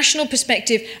from a national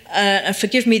perspective, and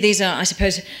forgive me, these are, I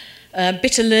suppose,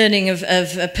 bitter learning of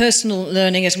personal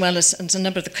learning as well as a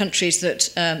number of the countries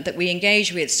that we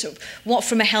engage with. So what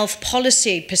from a health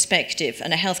policy perspective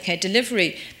and a healthcare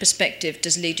delivery perspective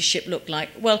does leadership look like?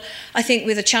 Well, I think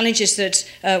with the challenges that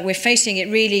we're facing, it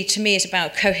really, to me, is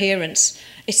about coherence.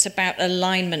 It's about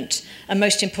alignment. And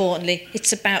most importantly,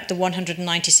 it's about the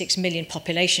 196 million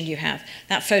population you have.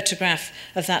 That photograph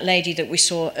of that lady that we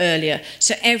saw earlier.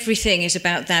 So everything is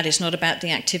about that. It's not about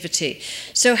the activity.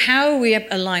 So how we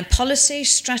align policy,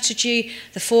 strategy,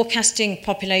 the forecasting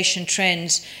population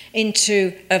trends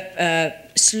into a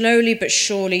slowly but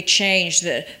surely change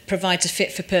that provides a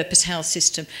fit-for-purpose health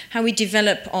system. How we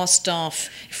develop our staff.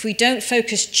 If we don't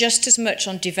focus just as much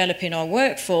on developing our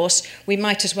workforce, we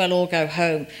might as well all go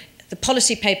home. The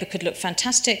policy paper could look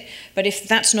fantastic, but if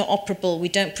that's not operable, we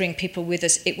don't bring people with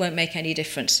us, it won't make any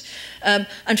difference.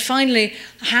 And finally,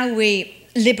 how we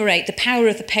liberate the power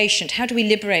of the patient. How do we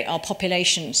liberate our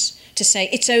populations to say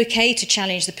it's okay to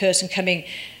challenge the person coming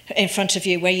in front of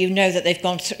you, where you know that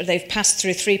they've passed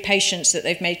through 3 patients that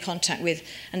they've made contact with,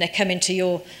 and they're coming to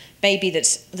your baby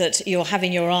that you're having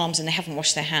in your arms and they haven't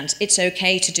washed their hands. It's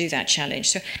okay to do that challenge.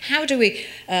 So how do we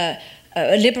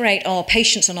liberate our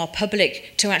patients and our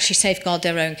public to actually safeguard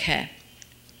their own care?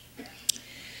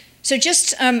 So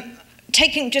just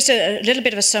taking just a little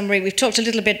bit of a summary, we've talked a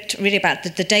little bit really about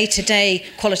the day-to-day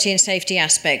quality and safety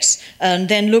aspects, and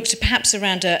then looked perhaps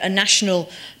around a national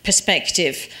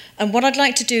perspective. And what I'd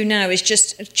like to do now is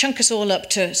just chunk us all up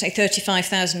to, say,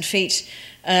 35,000 feet,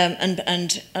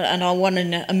 and our 1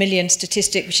 in a million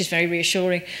statistic, which is very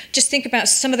reassuring. Just think about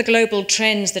some of the global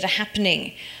trends that are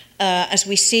happening as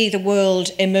we see the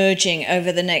world emerging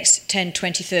over the next 10,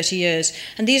 20, 30 years.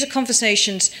 And these are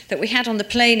conversations that we had on the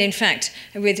plane, in fact,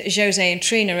 with Jose and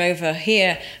Trina over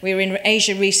here. We were in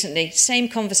Asia recently. Same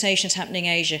conversations happening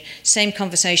in Asia, same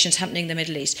conversations happening in the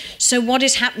Middle East. So what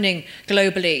is happening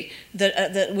globally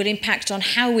that will impact on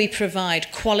how we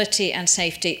provide quality and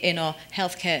safety in our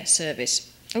healthcare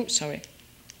service? Oh, sorry.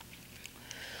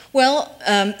 Well,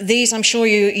 these, I'm sure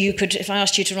you could, if I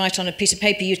asked you to write on a piece of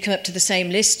paper, you'd come up to the same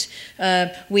list.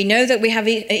 We know that we have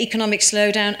economic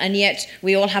slowdown, and yet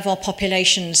we all have our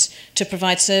populations to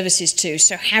provide services to.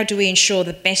 So how do we ensure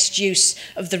the best use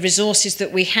of the resources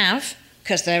that we have,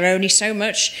 because there are only so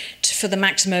much, for the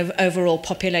maximum overall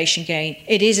population gain?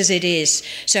 It is as it is.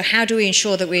 So how do we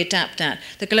ensure that we adapt that?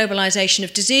 The globalization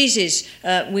of diseases,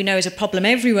 we know, is a problem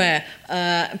everywhere,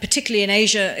 particularly in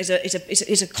Asia,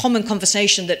 is a common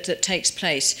conversation that takes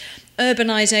place.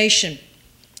 Urbanization.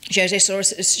 Jose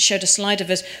showed a slide of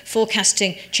us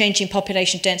forecasting changing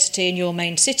population density in your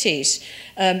main cities.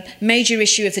 Major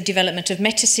issue of the development of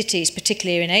metacities,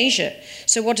 particularly in Asia.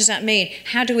 So what does that mean?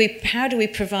 How do we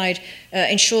provide,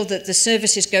 ensure that the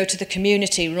services go to the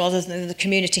community rather than the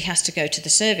community has to go to the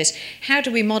service? How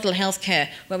do we model healthcare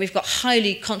where we've got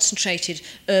highly concentrated,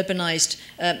 urbanized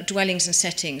dwellings and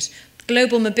settings?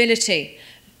 Global mobility.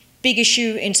 Big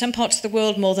issue in some parts of the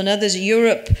world more than others.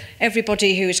 Europe,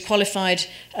 everybody who is qualified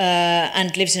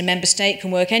and lives in a member state can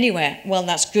work anywhere. Well,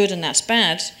 that's good and that's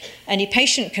bad. Any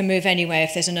patient can move anywhere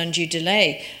if there's an undue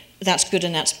delay. That's good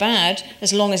and that's bad,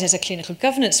 as long as there's a clinical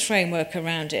governance framework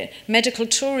around it. Medical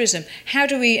tourism, how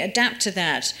do we adapt to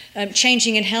that?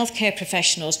 Changing in healthcare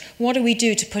professionals, what do we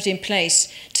do to put in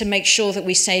place to make sure that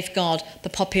we safeguard the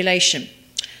population?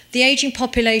 The ageing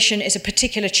population is a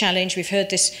particular challenge. We've heard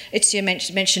this, Itzia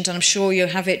mentioned, and I'm sure you'll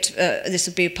have it, this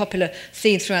will be a popular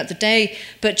theme throughout the day,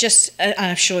 but just,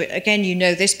 I'm sure, again, you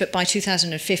know this, but by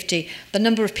 2050, the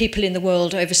number of people in the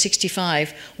world over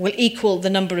 65 will equal the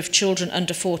number of children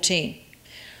under 14.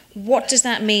 What does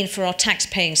that mean for our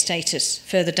tax-paying status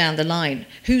further down the line?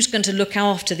 Who's going to look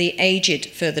after the aged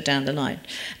further down the line?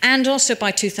 And also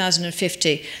by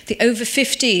 2050, the over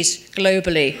 50s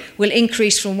globally will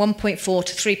increase from 1.4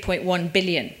 to 3.1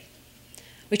 billion,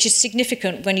 which is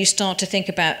significant when you start to think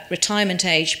about retirement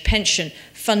age, pension,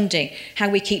 funding, how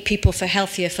we keep people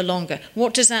healthier for longer.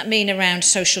 What does that mean around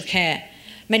social care?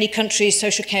 Many countries,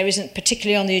 social care isn't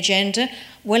particularly on the agenda.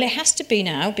 Well, it has to be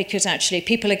now, because actually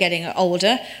people are getting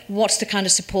older. What's the kind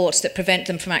of supports that prevent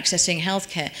them from accessing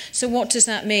healthcare? So what does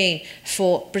that mean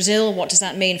for Brazil? What does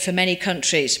that mean for many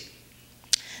countries?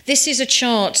 This is a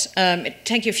chart, it'll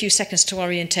take you a few seconds to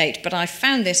orientate, but I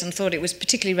found this and thought it was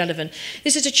particularly relevant.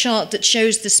 This is a chart that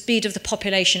shows the speed of the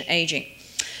population aging.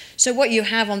 So what you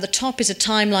have on the top is a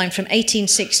timeline from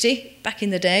 1860, back in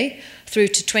the day, through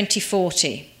to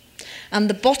 2040. And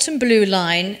the bottom blue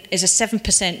line is a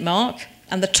 7% mark,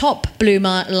 and the top blue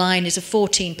line is a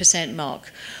 14%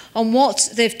 mark. And what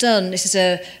they've done, this is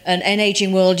an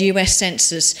Aging World US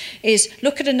census, is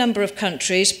look at a number of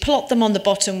countries, plot them on the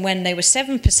bottom when they were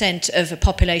 7% of a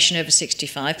population over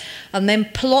 65, and then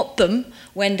plot them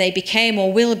when they became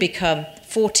or will become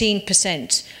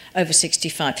 14% over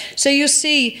 65. So you'll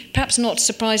see, perhaps not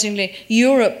surprisingly,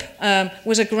 Europe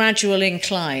was a gradual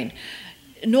incline.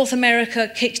 North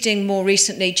America kicked in more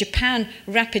recently. Japan,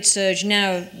 rapid surge,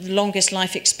 now longest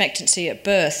life expectancy at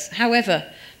birth.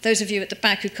 However, those of you at the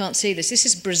back who can't see this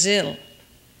is Brazil.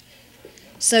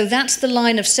 So that's the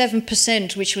line of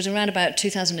 7%, which was around about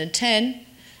 2010,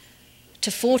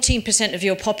 to 14% of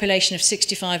your population of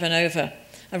 65 and over,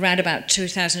 around about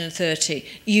 2030.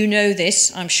 You know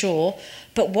this, I'm sure.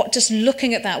 But just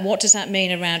looking at that, what does that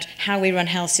mean around how we run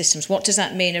health systems? What does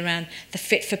that mean around the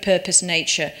fit-for-purpose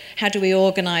nature? How do we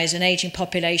organise an ageing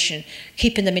population,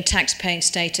 keeping them in tax-paying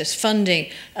status, funding,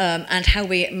 and how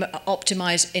we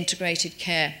optimise integrated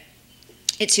care?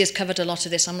 Itzia's covered a lot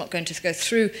of this. I'm not going to go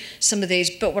through some of these,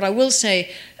 but what I will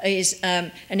say is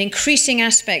an increasing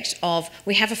aspect of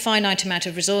we have a finite amount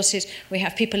of resources, we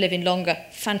have people living longer,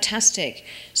 fantastic.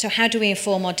 So how do we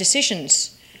inform our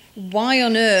decisions? Why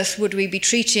on earth would we be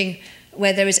treating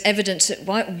where there is evidence that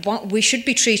what we should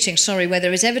be treating, where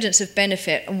there is evidence of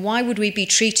benefit, and why would we be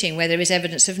treating where there is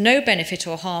evidence of no benefit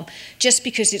or harm just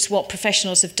because it's what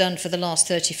professionals have done for the last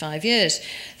 35 years?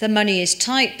 The money is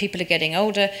tight, people are getting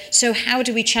older, so how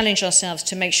do we challenge ourselves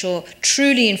to make sure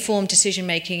truly informed decision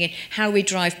making in how we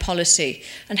drive policy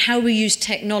and how we use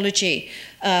technology?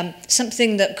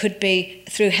 Something that could be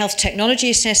through health technology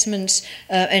assessments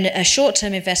and a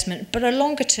short-term investment, but a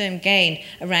longer-term gain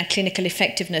around clinical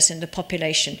effectiveness in the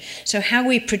population. So how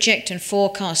we project and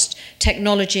forecast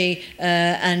technology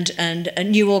and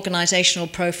new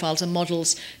organisational profiles and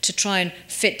models to try and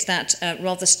fit that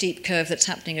rather steep curve that's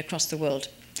happening across the world.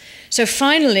 So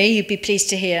finally, you'd be pleased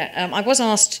to hear, I was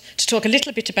asked to talk a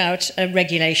little bit about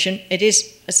regulation. It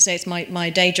is, as I say, it's my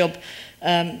day job,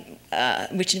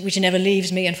 which never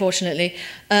leaves me, unfortunately.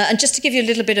 And just to give you a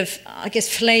little bit of, I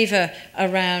guess, flavour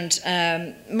around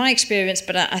my experience,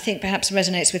 but I think perhaps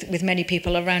resonates with many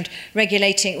people around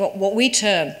regulating, what we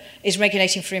term is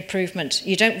regulating for improvement.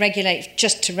 You don't regulate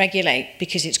just to regulate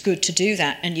because it's good to do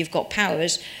that and you've got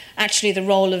powers. Actually, the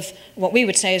role of what we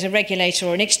would say as a regulator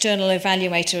or an external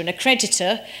evaluator, an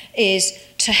accreditor, is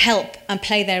to help and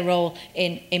play their role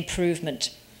in improvement.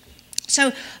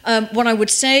 So what I would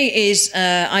say is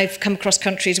I've come across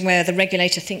countries where the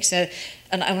regulator thinks that,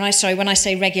 and when I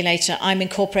say regulator, I'm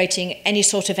incorporating any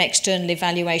sort of external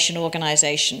evaluation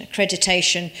organisation,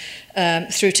 accreditation,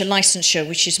 through to licensure,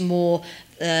 which is more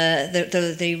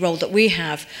the role that we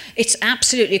have. It's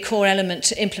absolutely a core element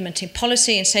to implementing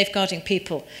policy and safeguarding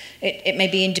people. It may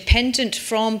be independent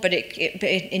from, but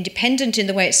independent in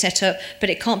the way it's set up, but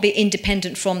it can't be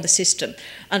independent from the system.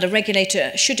 And a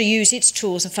regulator should use its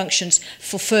tools and functions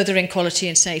for furthering quality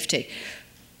and safety.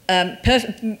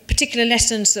 Particular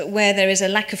lessons that where there is a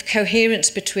lack of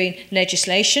coherence between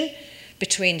legislation,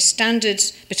 between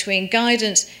standards, between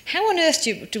guidance, how on earth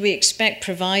do we expect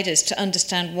providers to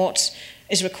understand what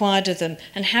is required of them,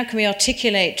 and how can we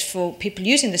articulate for people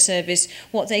using the service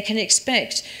what they can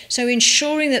expect? So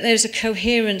ensuring that there's a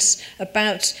coherence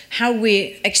about how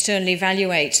we externally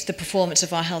evaluate the performance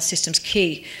of our health system's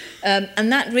key. And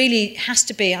that really has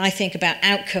to be, I think, about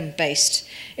outcome-based.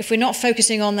 If we're not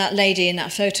focusing on that lady in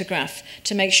that photograph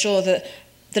to make sure that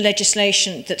the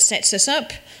legislation that sets us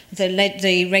up,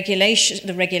 the regulations,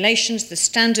 the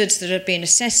standards that are being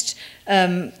assessed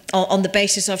on the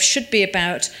basis of should be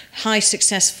about high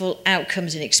successful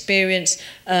outcomes in experience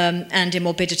and in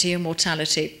morbidity and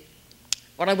mortality.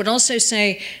 What I would also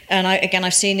say, and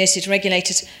I've seen this, is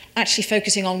regulators actually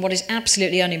focusing on what is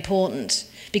absolutely unimportant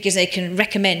because they can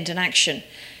recommend an action.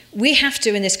 We have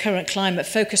to, in this current climate,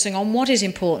 focusing on what is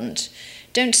important.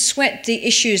 Don't sweat the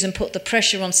issues and put the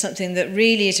pressure on something that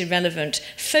really is irrelevant.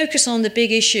 Focus on the big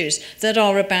issues that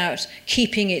are about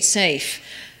keeping it safe.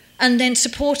 And then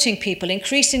supporting people.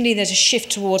 Increasingly, there's a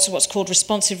shift towards what's called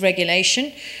responsive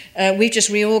regulation. We've just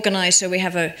reorganised, so we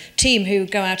have a team who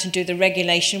go out and do the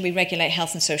regulation. We regulate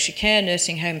health and social care,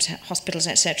 nursing homes, hospitals,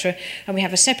 etc. And we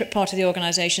have a separate part of the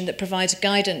organisation that provides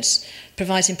guidance,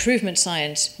 provides improvement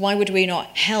science. Why would we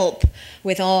not help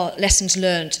with our lessons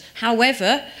learned?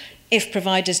 However, if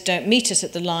providers don't meet us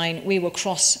at the line, we will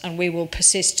cross and we will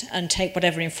persist and take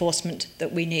whatever enforcement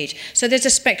that we need. So there's a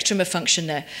spectrum of function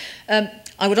there.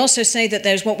 I would also say that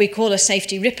there's what we call a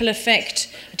safety ripple effect.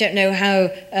 I don't know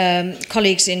how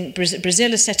colleagues in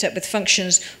Brazil are set up with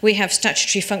functions. We have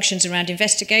statutory functions around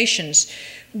investigations.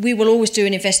 We will always do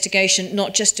an investigation,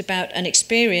 not just about an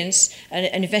experience,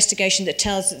 an investigation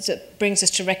that brings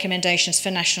us to recommendations for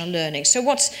national learning. So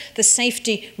what's the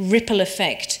safety ripple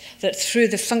effect that through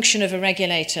the function of a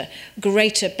regulator,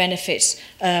 greater benefits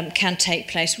can take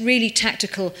place? Really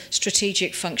tactical,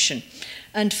 strategic function.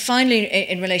 And finally,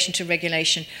 in relation to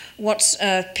regulation, what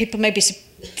people may be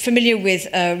familiar with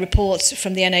reports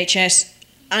from the NHS,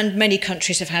 and many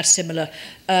countries have had similar,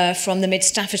 from the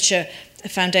Mid-Staffordshire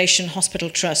Foundation Hospital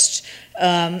Trust,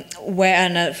 the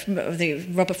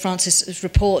Robert Francis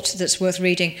report that's worth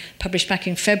reading, published back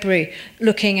in February,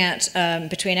 looking at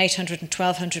between 800 and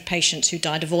 1,200 patients who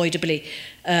died avoidably,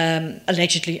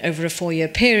 allegedly over a 4-year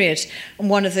period. And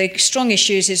one of the strong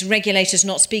issues is regulators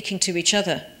not speaking to each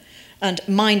other and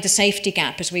mind the safety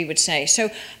gap, as we would say.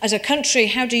 So as a country,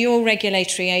 how do your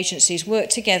regulatory agencies work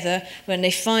together when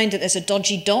they find that there's a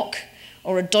dodgy doc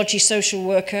or a dodgy social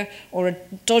worker or a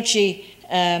dodgy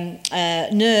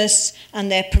nurse,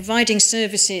 and they're providing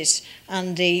services,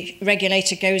 and the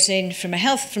regulator goes in from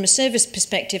a service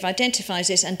perspective, identifies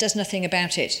this and does nothing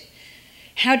about it?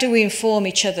 How do we inform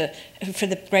each other for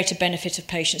the greater benefit of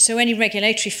patients? So any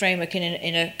regulatory framework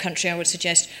in a country, I would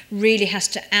suggest, really has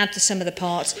to add the sum of the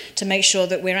parts to make sure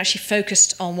that we're actually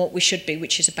focused on what we should be,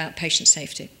 which is about patient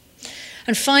safety.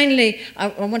 And finally, I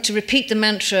want to repeat the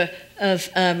mantra of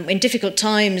in difficult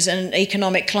times and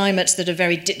economic climates that are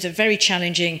very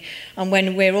challenging, and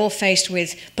when we're all faced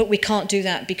with, but we can't do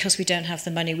that because we don't have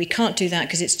the money, we can't do that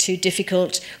because it's too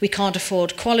difficult, we can't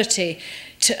afford quality.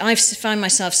 I've found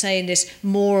myself saying this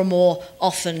more and more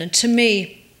often, and to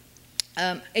me,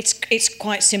 it's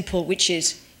quite simple, which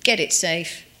is get it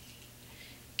safe,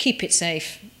 keep it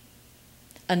safe,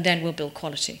 and then we'll build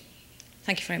quality.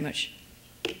 Thank you very much.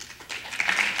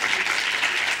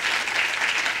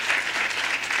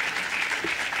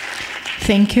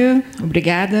 Thank you.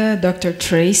 Obrigada, Dr.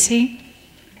 Tracy.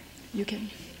 You can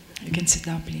sit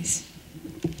down, please.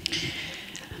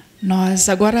 Nós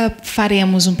agora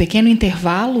faremos um pequeno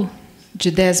intervalo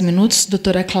de 10 minutos.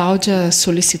 Doutora Cláudia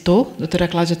solicitou, doutora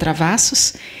Cláudia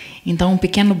Travassos. Então, um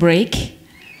pequeno break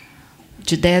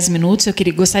de 10 minutos. Eu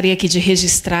gostaria aqui de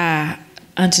registrar,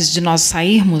 antes de nós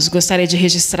sairmos, gostaria de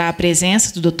registrar a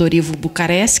presença do Dr. Ivo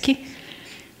Bucareschi,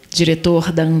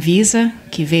 diretor da Anvisa,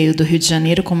 que veio do Rio de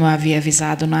Janeiro, como eu havia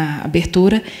avisado na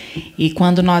abertura. E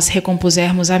quando nós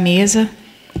recompusermos a mesa,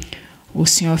 o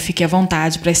senhor fique à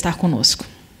vontade para estar conosco.